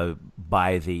to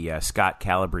buy the Scott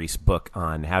Calabrese book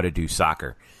on how to do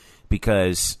soccer,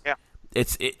 because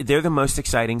they're the most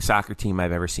exciting soccer team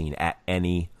I've ever seen at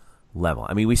any level.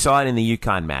 I mean, we saw it in the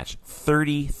UConn match.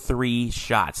 33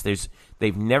 shots.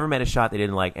 They've never met a shot they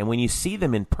didn't like, and when you see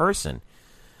them in person,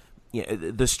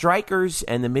 the strikers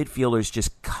and the midfielders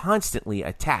just constantly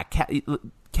attack.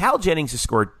 Cal Jennings has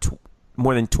scored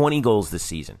more than 20 goals this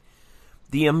season.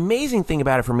 The amazing thing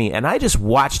about it for me, and I just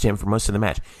watched him for most of the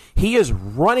match, he is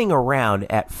running around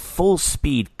at full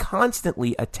speed,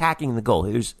 constantly attacking the goal.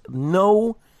 There's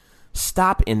no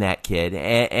stop in that kid,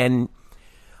 and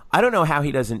I don't know how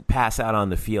he doesn't pass out on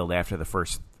the field after the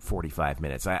first 45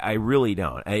 minutes. I really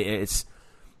don't.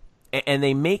 And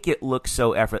they make it look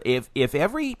so effortless. If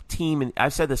every team, and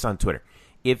I've said this on Twitter,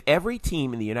 if every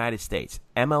team in the United States,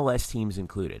 MLS teams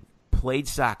included, played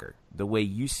soccer the way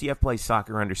UCF plays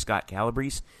soccer under Scott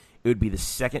Calabrese, it would be the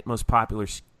second most popular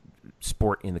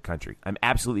sport in the country. I'm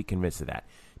absolutely convinced of that,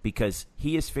 because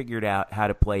he has figured out how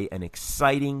to play an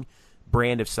exciting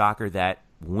brand of soccer that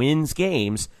wins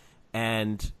games,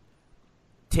 and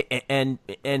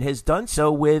has done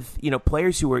so with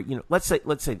players who are let's say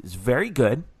it's very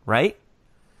good. Right?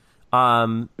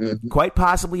 Quite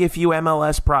possibly a few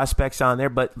MLS prospects on there,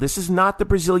 but this is not the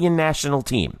Brazilian national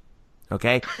team.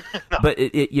 Okay? No. But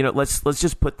let's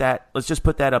just put that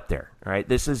up there. All right?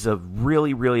 This is a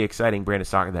really, really exciting brand of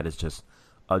soccer that is just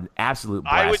an absolute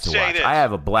blast to watch. I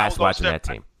have a blast watching that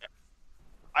team.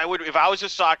 I would, if I was a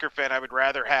soccer fan, I would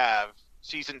rather have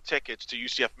season tickets to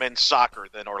UCF men's soccer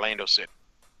than Orlando City.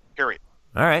 Period.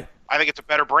 All right. I think it's a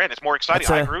better brand. It's more exciting.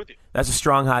 I agree with you. That's a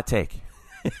strong hot take.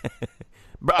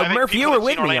 Murph, you were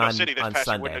with me on Sunday.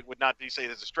 Would not say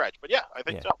there's a stretch, but I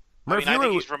think so. Murph, I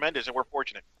think he's tremendous, and we're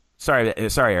fortunate. Sorry,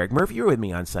 Eric. Murph, you were with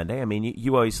me on Sunday. I mean,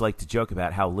 you always like to joke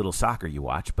about how little soccer you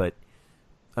watch, but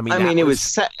it was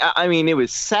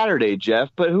Saturday, Jeff.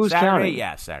 But who's counting?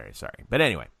 Yeah, Saturday. Sorry, but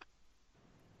anyway.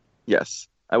 Yes,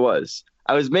 I was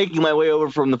making my way over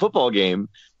from the football game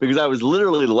because I was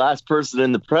literally the last person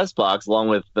in the press box along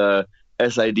with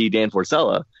SID Dan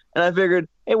Forcella. And I figured,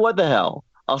 hey, what the hell?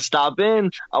 I'll stop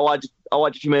in. I'll watch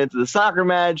a few minutes of the soccer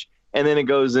match, and then it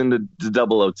goes into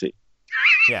double OT.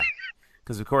 Yeah,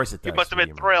 because of course it does. You must have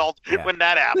been thrilled when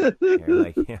that happened.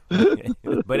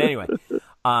 But anyway,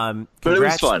 but it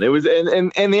was fun. It was,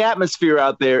 and the atmosphere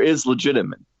out there is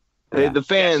legitimate. The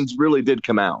fans really did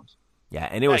come out. Yeah,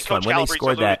 and it was fun when they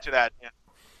scored that.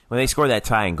 When they scored that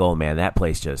tying goal, man, that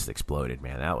place just exploded,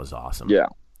 man. That was awesome. Yeah.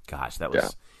 Gosh, that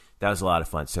was a lot of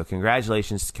fun. So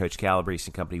congratulations to Coach Calabrese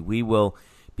and company. We will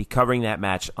be covering that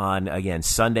match on, again,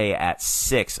 Sunday at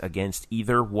 6 against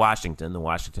either Washington, the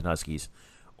Washington Huskies,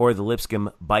 or the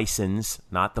Lipscomb Bisons,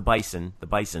 not the Bison, the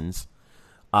Bisons.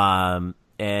 6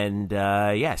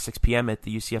 p.m. at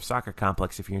the UCF Soccer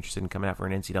Complex if you're interested in coming out for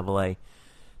an NCAA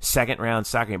second-round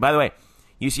soccer game. By the way,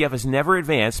 UCF has never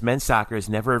advanced, men's soccer has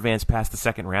never advanced past the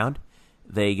second round.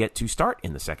 They get to start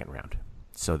in the second round.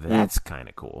 So that's kind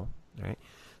of cool. All right.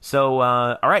 So,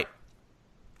 all right.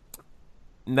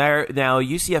 Now,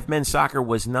 UCF men's soccer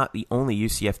was not the only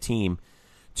UCF team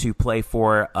to play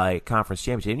for a conference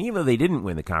championship. And even though they didn't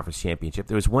win the conference championship,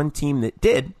 there was one team that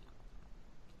did,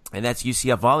 and that's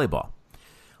UCF Volleyball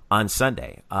on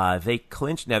Sunday. They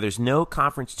clinched. Now, there's no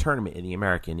conference tournament in the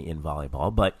American in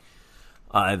volleyball, but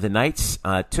the Knights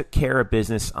took care of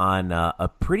business on a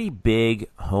pretty big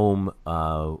home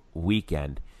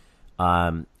weekend.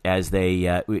 As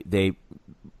they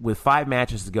with 5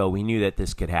 matches to go, we knew that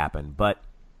this could happen, but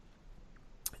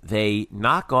they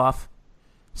knock off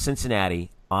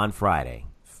Cincinnati on Friday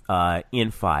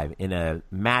in 5 in a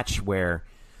match where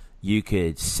you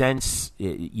could sense,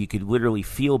 you could literally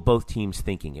feel both teams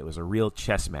thinking. It was a real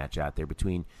chess match out there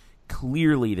between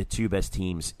clearly the 2 best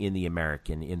teams in the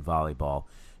American in volleyball.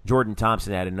 Jordan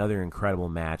Thompson had another incredible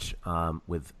match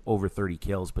with over 30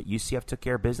 kills, but UCF took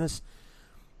care of business.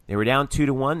 They were down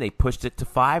 2-1. They pushed it to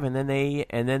 5, and then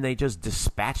they just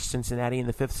dispatched Cincinnati in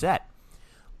the 5th set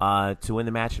to win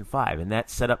the match in 5. And that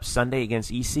set up Sunday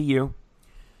against ECU,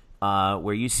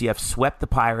 where UCF swept the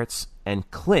Pirates and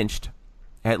clinched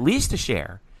at least a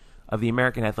share of the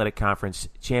American Athletic Conference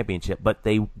Championship. But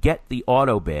they get the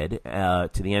auto bid to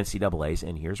the NCAAs,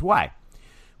 and here's why.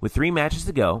 With 3 matches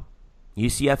to go,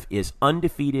 UCF is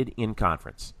undefeated in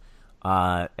conference.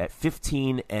 At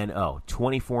 15-0,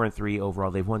 24-3 overall.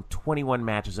 They've won 21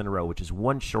 matches in a row, which is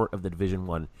one short of the Division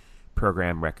I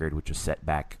program record, which was set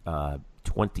back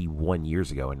 21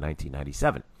 years ago in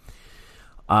 1997.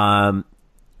 Now,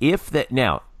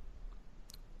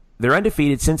 they're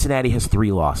undefeated. Cincinnati has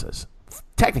 3 losses.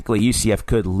 Technically, UCF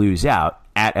could lose out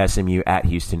at SMU, at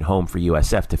Houston, home for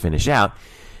USF to finish out,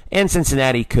 and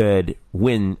Cincinnati could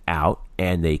win out,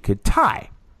 and they could tie.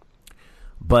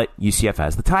 But UCF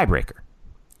has the tiebreaker.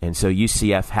 And so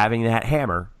UCF, having that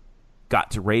hammer, got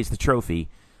to raise the trophy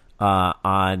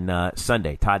on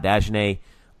Sunday. Todd Dagenais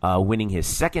winning his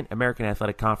 2nd American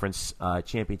Athletic Conference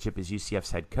championship as UCF's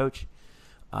head coach.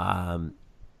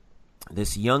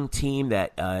 This young team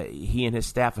that he and his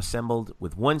staff assembled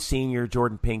with one senior,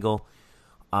 Jordan Pingle,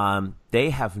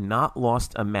 they have not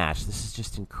lost a match. This is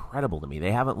just incredible to me.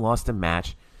 They haven't lost a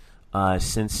match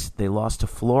since they lost to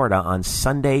Florida on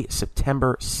Sunday,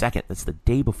 September 2nd. That's the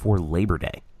day before Labor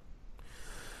Day.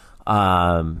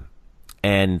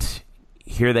 And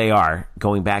here they are,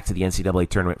 going back to the NCAA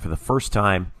tournament for the first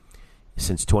time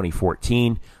since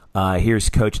 2014. Here's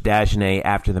Coach Dagenais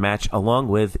after the match, along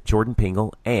with Jordan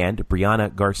Pingle and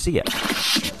Brianna Garcia.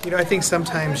 I think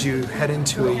sometimes you head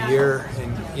into a year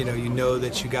and, you know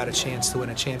that you got a chance to win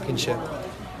a championship.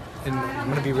 And I'm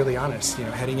going to be really honest,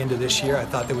 heading into this year, I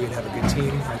thought that we'd have a good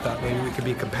team. I thought maybe we could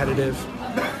be competitive.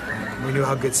 We knew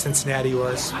how good Cincinnati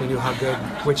was. We knew how good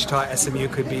Wichita, SMU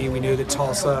could be. We knew that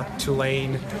Tulsa,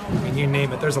 Tulane, you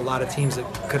name it. There's a lot of teams that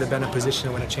could have been in a position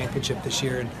to win a championship this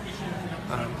year. And,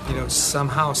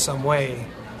 somehow, some way,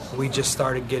 we just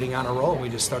started getting on a roll. We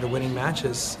just started winning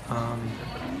matches. I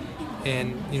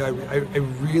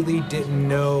really didn't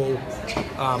know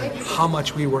how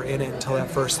much we were in it until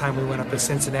that first time we went up to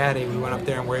Cincinnati. We went up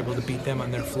there and were able to beat them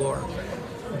on their floor.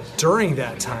 During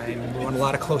that time, we won a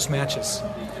lot of close matches.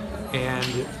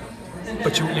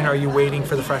 But you're waiting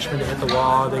for the freshmen to hit the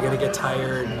wall. They're going to get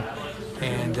tired.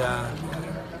 And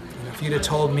if you'd have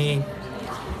told me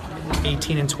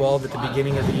 18-12 at the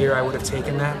beginning of the year, I would have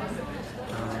taken that.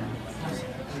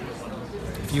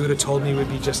 If you would have told me we'd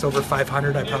be just over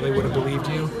 500, I probably would have believed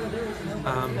you.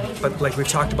 But like we've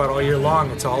talked about all year long,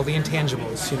 it's all the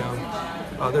intangibles.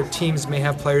 Other teams may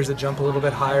have players that jump a little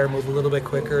bit higher, move a little bit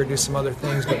quicker, do some other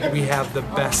things, but we have the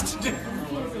best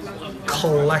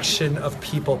collection of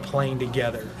people playing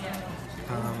together.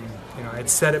 I'd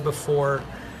said it before.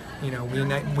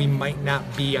 We might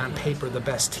not be on paper the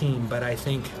best team, but I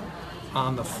think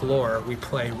on the floor we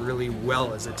play really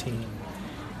well as a team.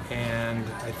 And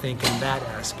I think in that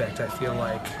aspect, I feel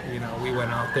like, we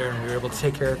went out there and we were able to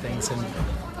take care of things, and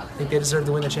I think they deserve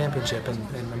to win the championship,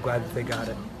 and I'm glad that they got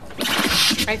it.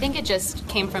 I think it just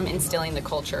came from instilling the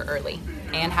culture early,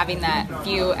 and having that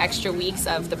few extra weeks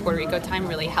of the Puerto Rico time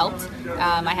really helped.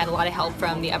 I had a lot of help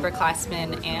from the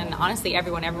upperclassmen, and honestly,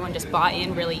 everyone just bought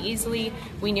in really easily.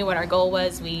 We knew what our goal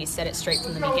was. We set it straight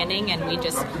from the beginning, and we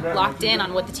just locked in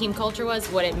on what the team culture was,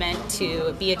 what it meant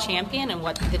to be a champion, and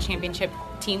what the championship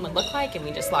team would look like, and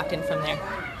we just locked in from there.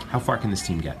 How far can this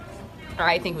team get?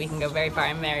 I think we can go very far.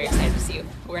 I'm very excited to see you.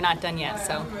 We're not done yet,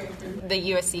 so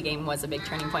the USC game was a big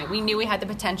turning point. We knew we had the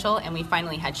potential, and we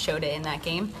finally had showed it in that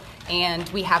game. And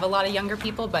we have a lot of younger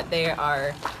people, but they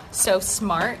are so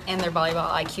smart, and their volleyball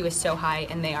IQ is so high,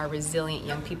 and they are resilient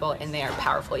young people, and they are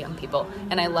powerful young people.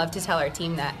 And I love to tell our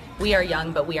team that we are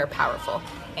young, but we are powerful,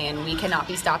 and we cannot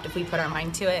be stopped if we put our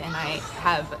mind to it. And I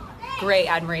have great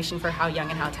admiration for how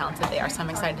young and how talented they are, so I'm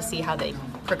excited to see how they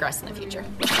progress in the future.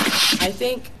 I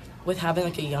think with having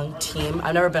a young team,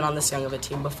 I've never been on this young of a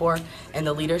team before, and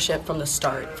the leadership from the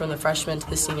start, from the freshmen to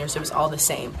the seniors, it was all the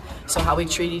same. So how we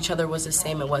treat each other was the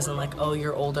same. It wasn't like, oh,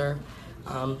 you're older.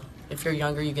 If you're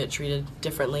younger, you get treated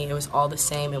differently. It was all the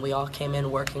same, and we all came in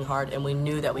working hard, and we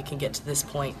knew that we can get to this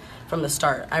point from the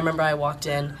start. I remember I walked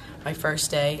in my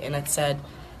first day, and it said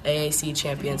AAC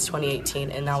Champions 2018,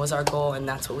 and that was our goal, and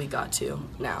that's what we got to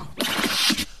now.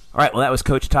 All right, well, that was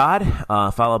Coach Todd,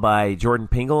 followed by Jordan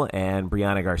Pingle and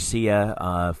Brianna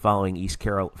Garcia, following East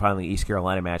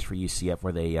Carolina match for UCF,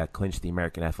 where they clinched the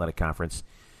American Athletic Conference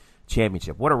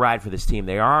Championship. What a ride for this team.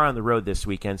 They are on the road this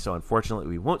weekend, so unfortunately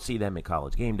we won't see them at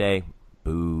College Game Day.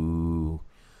 Boo.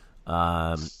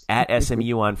 At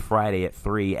SMU on Friday at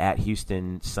 3, at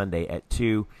Houston Sunday at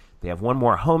 2. They have one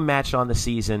more home match on the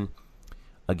season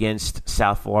against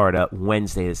South Florida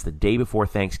Wednesday. It's the day before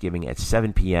Thanksgiving at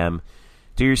 7 p.m.,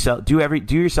 Do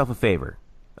yourself a favor.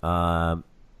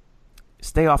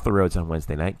 Stay off the roads on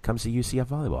Wednesday night. Come see UCF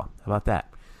volleyball. How about that?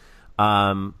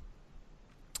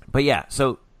 But yeah,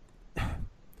 so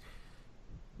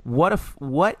what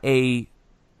a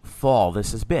fall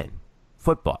this has been.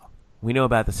 Football. We know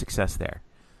about the success there.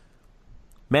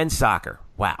 Men's soccer.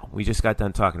 Wow, we just got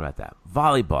done talking about that.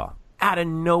 Volleyball. Out of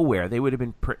nowhere, they would have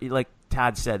been like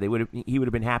Todd said. He would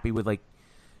have been happy with 4th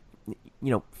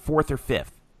or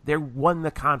 5th. They won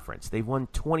the conference. They've won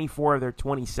 24 of their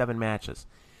 27 matches.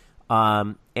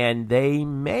 And they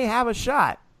may have a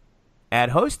shot at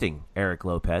hosting Eric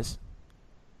Lopez.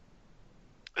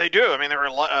 They do. I mean, they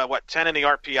were 10 in the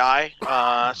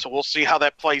RPI, so we'll see how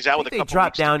that plays out with a couple weeks to go. They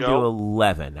dropped down to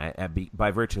 11 by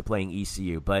virtue of playing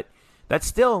ECU, but that's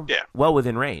still well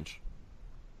within range.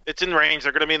 It's in range.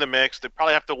 They're going to be in the mix. They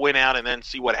probably have to win out and then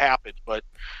see what happens. But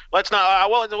let's not.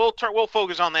 We'll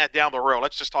focus on that down the road.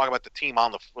 Let's just talk about the team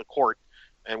on the court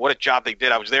and what a job they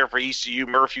did. I was there for ECU.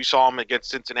 Murph, you saw them against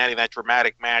Cincinnati in that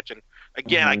dramatic match. And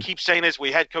again, I keep saying this.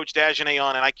 We had Coach Dagenet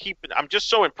on, and I'm just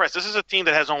so impressed. This is a team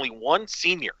that has only one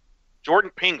senior, Jordan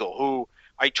Pingle, who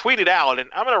I tweeted out, and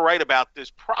I'm going to write about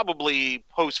this probably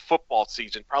post-football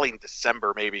season, probably in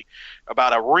December maybe,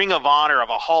 about a Ring of Honor of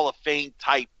a Hall of Fame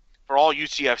type for all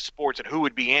UCF sports and who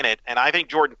would be in it. And I think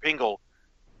Jordan Pingle,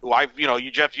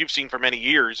 who Jeff, you've seen for many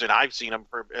years, and I've seen him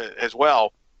as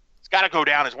well, it's got to go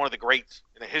down as one of the greats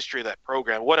in the history of that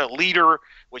program. What a leader,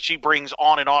 what she brings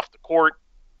on and off the court.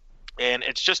 And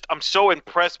it's just, I'm so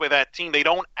impressed with that team. They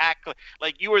don't act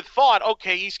like you would thought,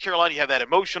 okay, East Carolina, you have that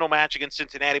emotional match against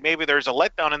Cincinnati. Maybe there's a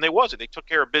letdown, and there wasn't. They took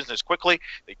care of business quickly.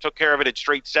 They took care of it in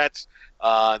straight sets.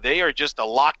 They are just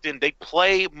locked in. They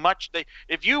play much.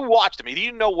 If you watched them, if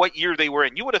you know what year they were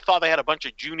in, you would have thought they had a bunch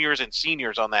of juniors and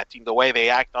seniors on that team, the way they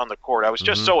act on the court. I was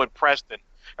just so impressed. And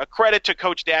a credit to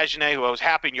Coach Dagenet, who I was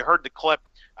happy, and you heard the clip.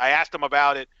 I asked him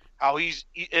about it,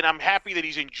 and I'm happy that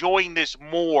he's enjoying this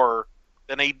more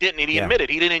than he didn't, and he admitted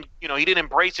he didn't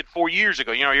embrace it 4 years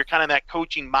ago. You're kind of in that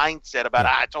coaching mindset about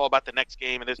it's all about the next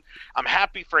game and this. I'm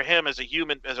happy for him as a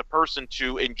human, as a person,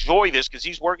 to enjoy this because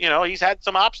he's he's had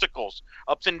some obstacles,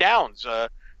 ups and downs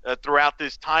throughout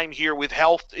this time here with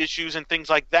health issues and things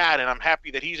like that, and I'm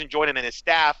happy that he's enjoying it, and his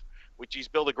staff, which he's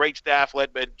built a great staff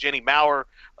led by Jenny Maurer,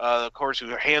 of course, who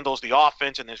handles the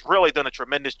offense and has really done a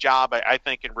tremendous job, I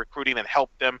think, in recruiting and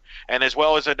helped them. And as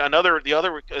well as the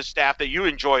other staff that you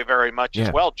enjoy very much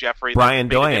as well, Jeffrey. Brian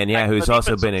Doyen, who's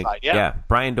also been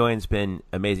Brian Doyen's been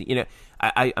amazing.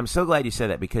 I'm so glad you said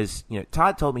that because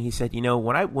Todd told me, he said,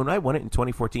 when I won it in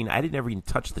 2014, I didn't ever even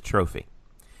touch the trophy,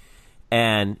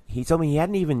 and he told me he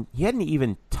hadn't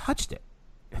even touched it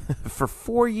for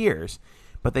 4 years.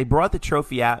 But they brought the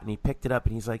trophy out, and he picked it up,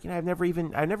 and he's like, I've never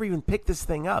even picked this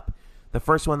thing up. The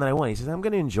first one that I won. He says, I'm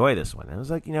going to enjoy this one. And I was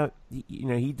like,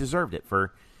 he deserved it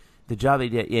for the job they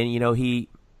did. And,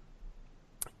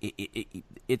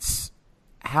 it's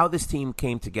how this team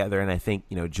came together, and I think,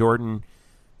 Jordan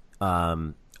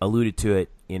alluded to it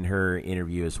in her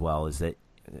interview as well, is that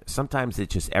sometimes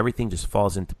everything just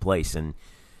falls into place, and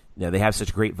they have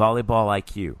such great volleyball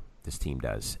IQ. This team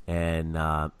does, and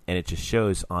it just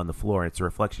shows on the floor. It's a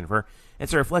reflection of her.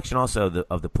 It's a reflection also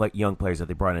of the young players that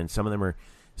they brought in. Some of them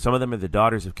are the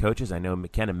daughters of coaches. I know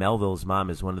McKenna Melville's mom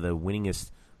is one of the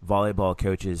winningest volleyball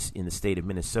coaches in the state of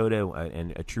Minnesota,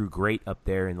 and a true great up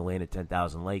there in the land of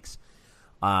 10,000 lakes.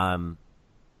 And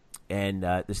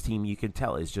this team, you can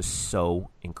tell, is just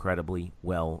so incredibly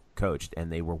well coached,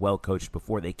 and they were well coached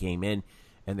before they came in,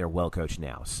 and they're well coached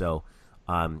now. So.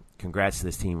 Congrats to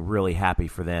this team. Really happy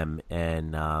for them,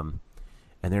 and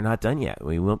they're not done yet.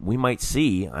 We might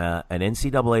see an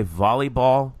NCAA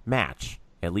volleyball match,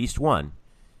 at least one,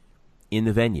 in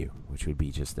the venue, which would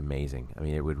be just amazing. I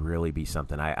mean, it would really be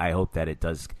something. I hope that it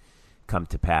does come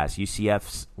to pass.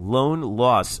 UCF's lone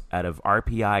loss out of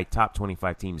RPI top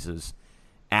 25 teams is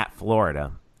at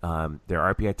Florida. Their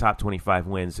RPI top 25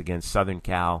 wins against Southern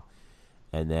Cal,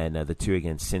 and then the 2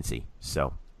 against Cincy.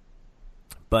 So,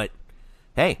 but.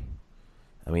 Hey,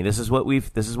 I mean, this is what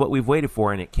we've waited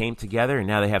for, and it came together, and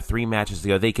now they have 3 matches to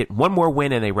go. They get one more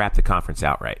win, and they wrap the conference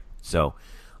outright. So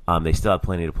they still have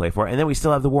plenty to play for, and then we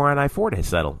still have the war on I-4 to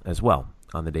settle as well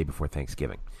on the day before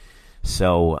Thanksgiving.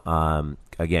 So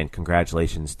again,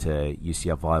 congratulations to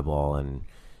UCF volleyball and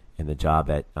the job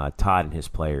that Todd and his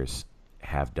players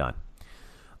have done.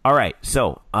 All right,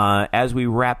 so as we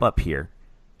wrap up here,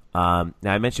 now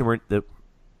I mentioned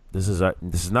This is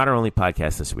not our only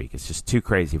podcast this week. It's just too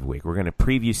crazy of a week. We're going to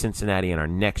preview Cincinnati in our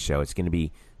next show. It's going to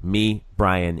be me,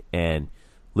 Brian, and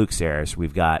Luke Saris.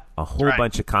 We've got a whole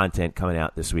bunch of content coming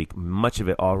out this week. Much of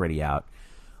it already out.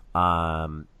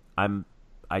 I'm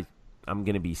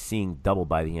going to be seeing double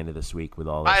by the end of this week with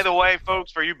all this. By the way, folks,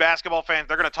 for you basketball fans,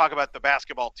 they're going to talk about the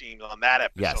basketball teams on that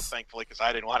episode. Thankfully, because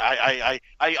I didn't want. I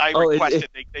requested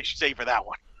they should stay for that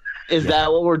one. Is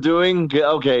that what we're doing?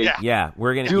 Okay. Yeah,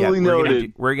 we're gonna duly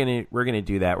noted. We're gonna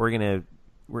do that. We're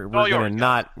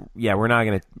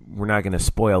not gonna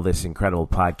spoil this incredible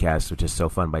podcast, which is so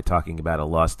fun, by talking about a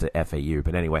loss to FAU.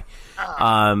 But anyway,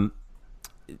 other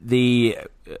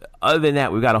than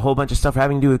that, we've got a whole bunch of stuff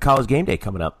having to do with College Game Day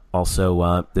coming up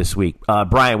also this week.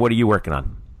 Brian, what are you working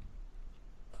on?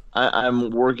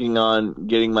 I'm working on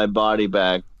getting my body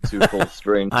back to full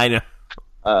strength. I know.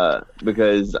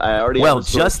 Because I already have a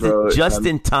sore throat. just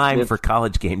in time for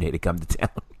College Game Day to come to town.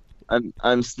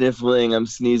 I'm sniffling. I'm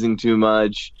sneezing too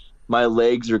much. My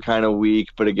legs are kind of weak,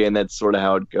 but again, that's sort of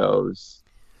how it goes.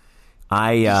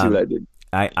 See what I did?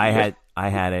 I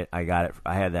had it. I got it.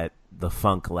 I had the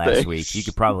funk last week. You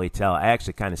could probably tell. I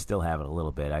actually kind of still have it a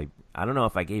little bit. I don't know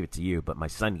if I gave it to you, but my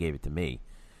son gave it to me.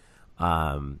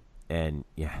 And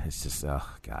yeah, it's just, oh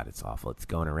God, it's awful. It's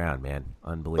going around, man.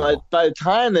 Unbelievable. By the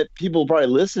time that people probably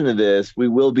listen to this, we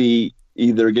will be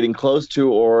either getting close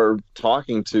to or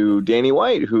talking to Danny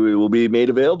White, who will be made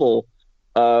available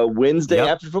Wednesday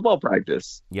after football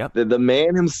practice. Yep. The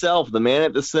man himself, the man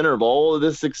at the center of all of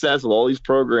this success, of all these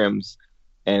programs,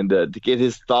 and to get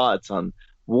his thoughts on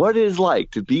what it is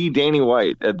like to be Danny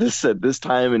White at this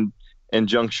time and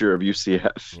juncture of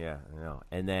UCF. Yeah, I know.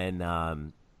 And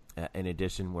then in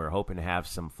addition, we're hoping to have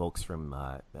some folks from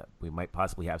we might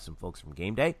possibly have some folks from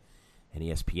Game Day and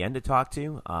ESPN to talk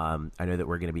to. I know that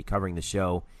we're going to be covering the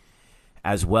show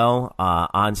as well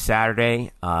on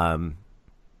Saturday. Man,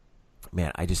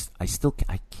 I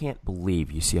can't believe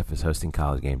UCF is hosting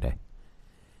College Game Day.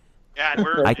 Yeah,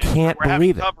 and I can't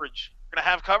believe it. Coverage. We're gonna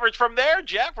have coverage from there,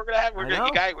 Jeff. You guys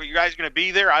are gonna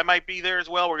be there. I might be there as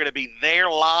well. We're gonna be there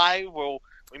live.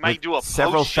 We might do a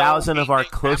several thousand of our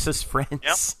closest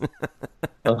friends. Yep.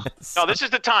 No, this is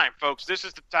the time, folks. This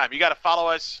is the time. You got to follow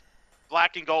us,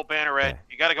 Black and Gold Banneret. Yeah.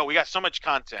 You got to go. We got so much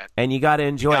content, and you got to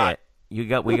enjoy it. We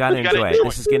got to enjoy it.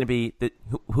 This is going to be.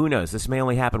 Who knows? This may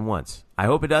only happen once. I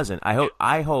hope it doesn't. I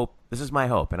hope. This is my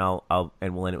hope, and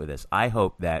we'll end it with this. I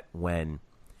hope that when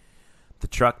the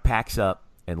truck packs up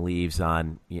and leaves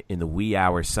in the wee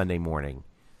hours Sunday morning,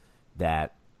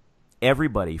 that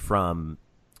everybody from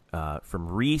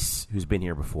Reese, who's been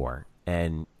here before,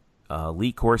 and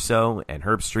Lee Corso, and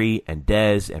Herb Street, and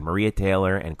Dez, and Maria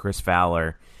Taylor, and Chris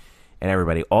Fowler, and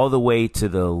everybody, all the way to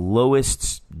the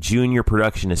lowest junior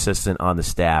production assistant on the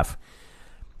staff,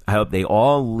 I hope they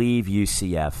all leave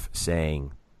UCF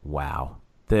saying, wow,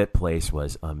 that place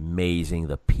was amazing.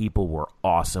 The people were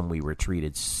awesome. We were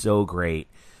treated so great.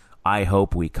 I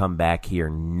hope we come back here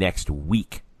next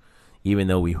week, even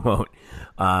though we won't.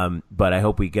 But I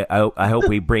hope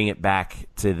we bring it back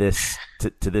to this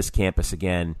campus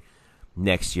again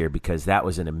next year, because that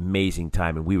was an amazing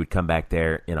time, and we would come back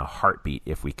there in a heartbeat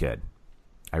if we could.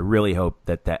 I really hope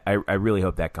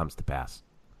that comes to pass.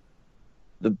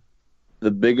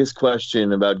 The biggest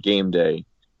question about game day,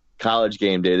 college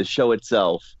game day, the show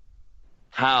itself,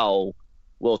 how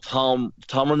will Tom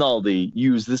Rinaldi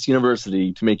use this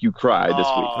university to make you cry this week?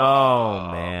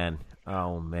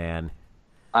 Oh man.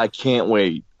 I can't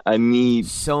wait. I need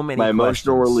my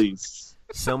emotional release.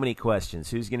 So many questions.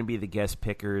 Who's going to be the guest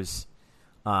pickers?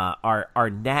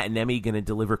 Are Nat and Emmy going to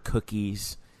deliver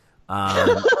cookies? Are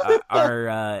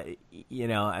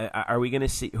we going to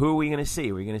see? Who are we going to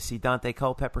see? Are we going to see Dante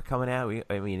Culpepper coming out?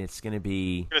 It's going to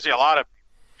be. We're going to see a lot of.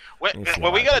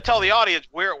 Well, we got to tell the audience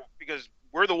because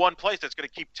we're the one place that's going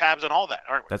to keep tabs on all that,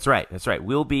 aren't we? That's right.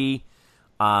 We'll be.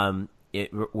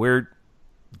 We're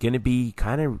going to be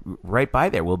kind of right by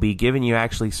there. We'll be giving you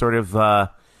actually sort of.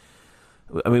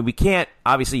 We can't.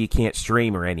 Obviously, you can't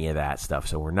stream or any of that stuff,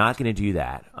 so we're not going to do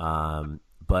that.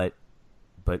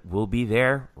 But we'll be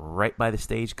there right by the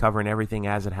stage, covering everything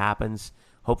as it happens.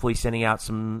 Hopefully sending out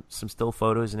some still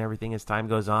photos and everything as time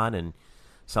goes on. And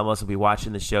some of us will be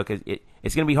watching the show, because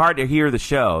it's going to be hard to hear the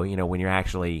show, when you're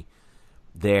actually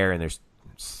there and there's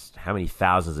how many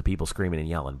thousands of people screaming and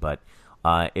yelling. But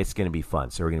it's going to be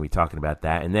fun. So we're going to be talking about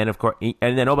that. And then, of course,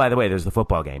 oh, by the way, there's the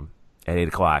football game at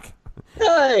 8:00.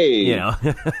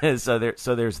 Hey! So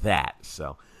there's that.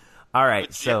 So, all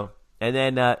right. So... And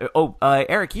then,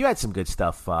 Eric, you had some good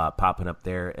stuff popping up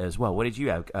there as well. What did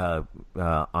you have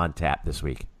on tap this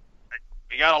week?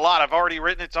 We got a lot. I've already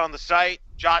written it on the site.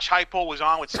 Josh Heupel was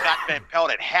on with Scott Van Pelt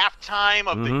at halftime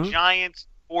of the Giants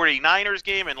 49ers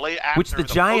game, and late after which the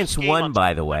Giants won,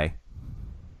 by the way.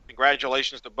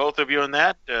 Congratulations to both of you on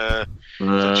that.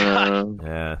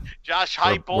 Josh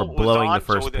Heupel we're blowing was on, the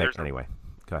first so pick anyway.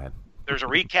 Go ahead. There's a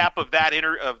recap of that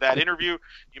interview.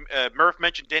 Murph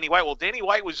mentioned Danny White. Well, Danny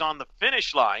White was on the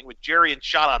finish line with Jerry and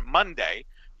Schott on Monday.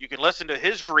 You can listen to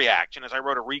his reaction as I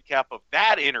wrote a recap of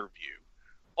that interview.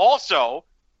 Also,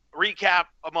 recap,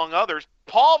 among others,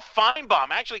 Paul Feinbaum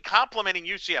actually complimenting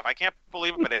UCF. I can't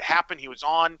believe it, but it happened. He was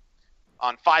on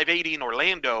 580 in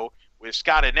Orlando with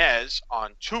Scott Inez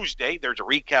on Tuesday. There's a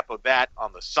recap of that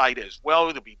on the site as well.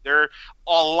 It'll be there.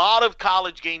 A lot of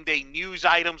College Game Day news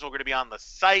items are going to be on the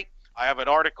site. I have an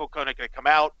article going to come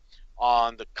out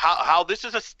on how this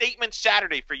is a statement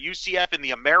Saturday for UCF in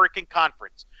the American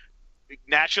Conference.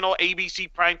 National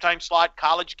ABC primetime slot,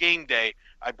 College Game Day.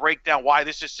 I break down why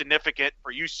this is significant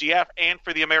for UCF and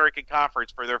for the American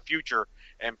Conference for their future,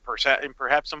 and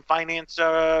perhaps some finance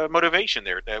motivation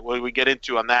there that we get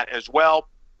into on that as well.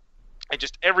 And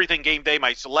just everything game day,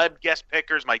 my celeb guest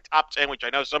pickers, my top 10, which I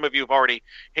know some of you have already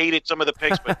hated some of the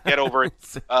picks, but get over it.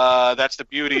 That's the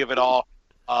beauty of it all.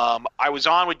 I was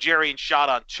on with Jerry and Schott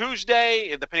on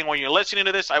Tuesday. And depending on when you're listening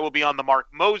to this, I will be on the Mark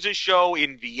Moses show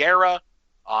in Vieira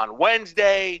on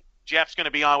Wednesday. Jeff's going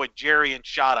to be on with Jerry and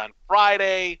Schott on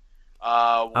Friday.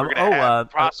 We're going to have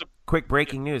quick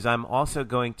breaking news. I'm also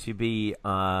going to be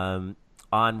on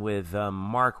with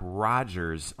Mark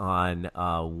Rogers on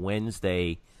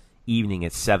Wednesday evening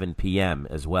at 7 p.m.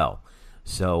 as well.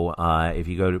 So if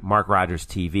you go to Mark Rogers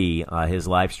TV, his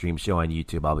live stream show on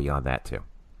YouTube, I'll be on that too.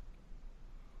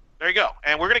 There you go.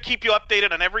 And we're going to keep you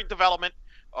updated on every development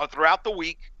throughout the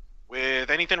week with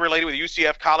anything related with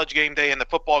UCF, College Game Day, and the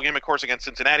football game, of course, against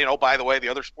Cincinnati. And, by the way, the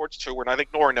other sports too. We're not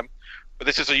ignoring them. But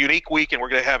this is a unique week, and we're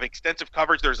going to have extensive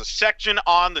coverage. There's a section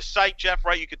on the site, Jeff,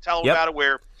 right? You can tell about it,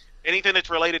 where anything that's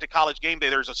related to College Game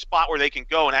Day, there's a spot where they can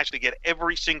go and actually get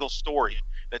every single story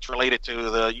that's related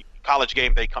to the College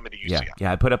Game Day coming to UCF.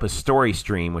 Yeah, I put up a story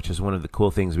stream, which is one of the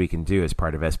cool things we can do as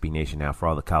part of SB Nation now for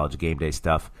all the College Game Day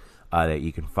stuff that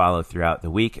you can follow throughout the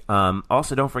week.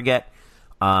 Also, don't forget,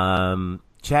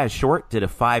 Chaz Short did a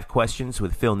 5 questions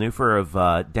with Phil Newfer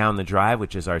of Down the Drive,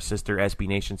 which is our sister SB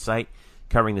Nation site,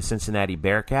 covering the Cincinnati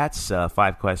Bearcats.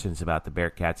 5 questions about the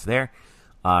Bearcats there.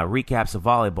 Recaps of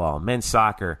volleyball, men's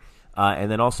soccer, and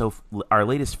then also our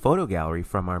latest photo gallery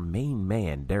from our main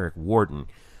man, Derek Warden,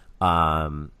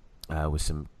 with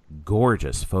some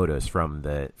gorgeous photos from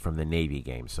the Navy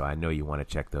game. So I know you want to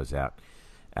check those out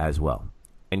as well.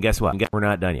 And guess what? We're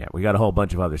not done yet. We got a whole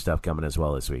bunch of other stuff coming as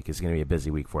well this week. It's going to be a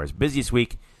busy week for us. Busiest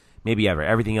week maybe ever.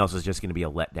 Everything else is just going to be a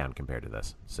letdown compared to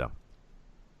this. So,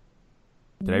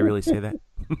 did I really say that?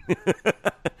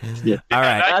 Yeah. All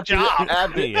right.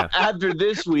 After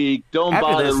this week, don't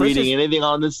bother reading anything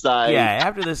on the site. Yeah,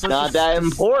 after this, not that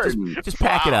important. Just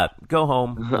pack it up. Go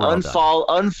home.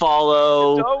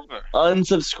 Unfollow,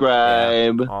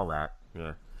 unsubscribe. All that.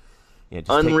 Yeah.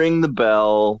 unring the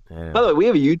bell. Yeah. By the way, we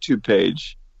have a YouTube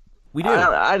page. We do.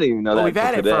 I didn't even know that. We've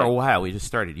had it for a while. We just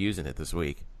started using it this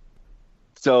week.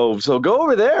 So go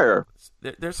over there.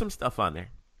 There's some stuff on there.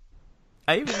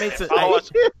 I even made some. Sell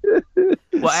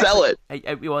it.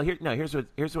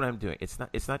 Here's what I'm doing. It's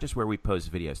not just where we post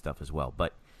video stuff as well,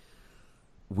 but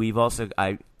we've also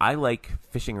I like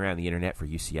fishing around the internet for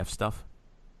UCF stuff,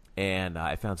 and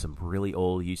I found some really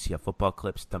old UCF football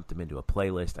clips, dumped them into a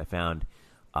playlist. I found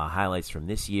highlights from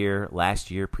this year, last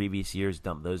year, previous years,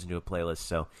 dumped those into a playlist.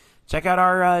 So check out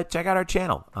our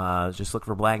channel. Just look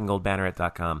for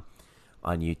blackandgoldbanneret.com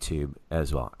on YouTube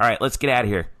as well. All right, let's get out of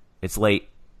here. It's late,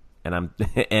 and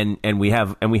we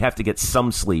have to get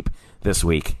some sleep this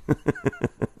week.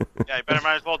 Yeah, you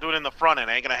might as well do it in the front end.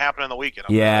 It ain't gonna happen in the weekend.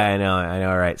 I know.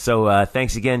 All right. So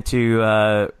thanks again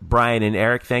to Brian and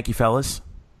Eric. Thank you, fellas.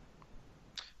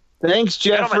 Thanks,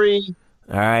 Jeffrey. Gentlemen.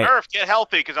 All right. Murph, get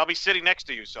healthy because I'll be sitting next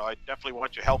to you, so I definitely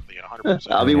want you healthy and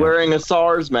 100%. I'll be wearing a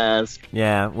SARS mask.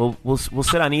 Yeah, we'll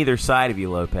sit on either side of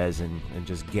you, Lopez, and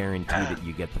just guarantee that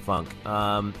you get the funk.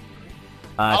 Follow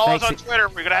us on Twitter.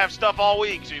 We're gonna have stuff all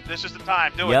week, so this is the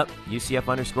time. Do it. Yep.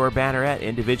 UCF_Banneret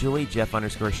individually.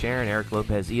 Jeff_Sharon. Eric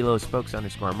Lopez Elo.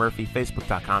 Spokes_Murphy.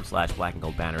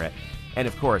 Facebook.com/blackandgoldbanneret. And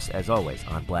of course, as always,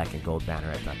 on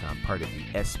blackandgoldbanneret.com, part of the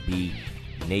SB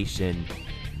Nation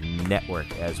Network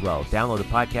as well. Download the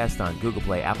podcast on Google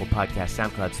Play, Apple Podcasts,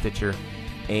 SoundCloud, Stitcher,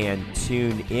 and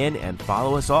tune in and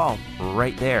follow us all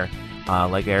right there.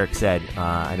 Like Eric said,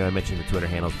 I know I mentioned the Twitter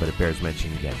handles, but it bears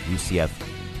mentioning again,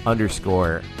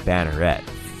 UCF_Banneret.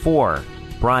 For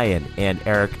Brian and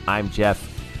Eric, I'm Jeff.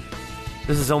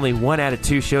 This is only 1 out of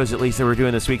 2 shows at least that we're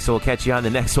doing this week, so we'll catch you on the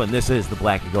next one. This is the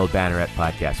Black and Gold Banneret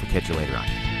Podcast. We'll catch you later on.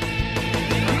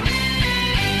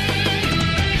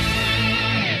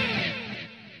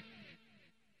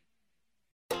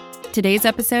 Today's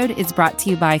episode is brought to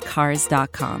you by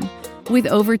Cars.com. With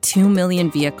over 2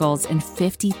 million vehicles and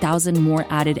 50,000 more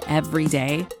added every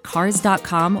day,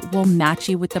 Cars.com will match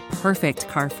you with the perfect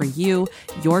car for you,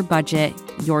 your budget,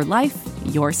 your life,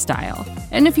 your style.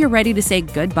 And if you're ready to say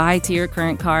goodbye to your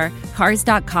current car,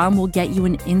 Cars.com will get you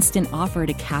an instant offer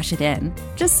to cash it in.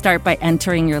 Just start by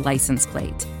entering your license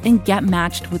plate and get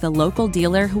matched with a local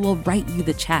dealer who will write you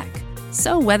the check.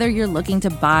 So whether you're looking to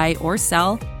buy or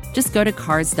sell, just go to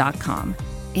Cars.com.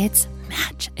 It's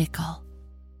magical.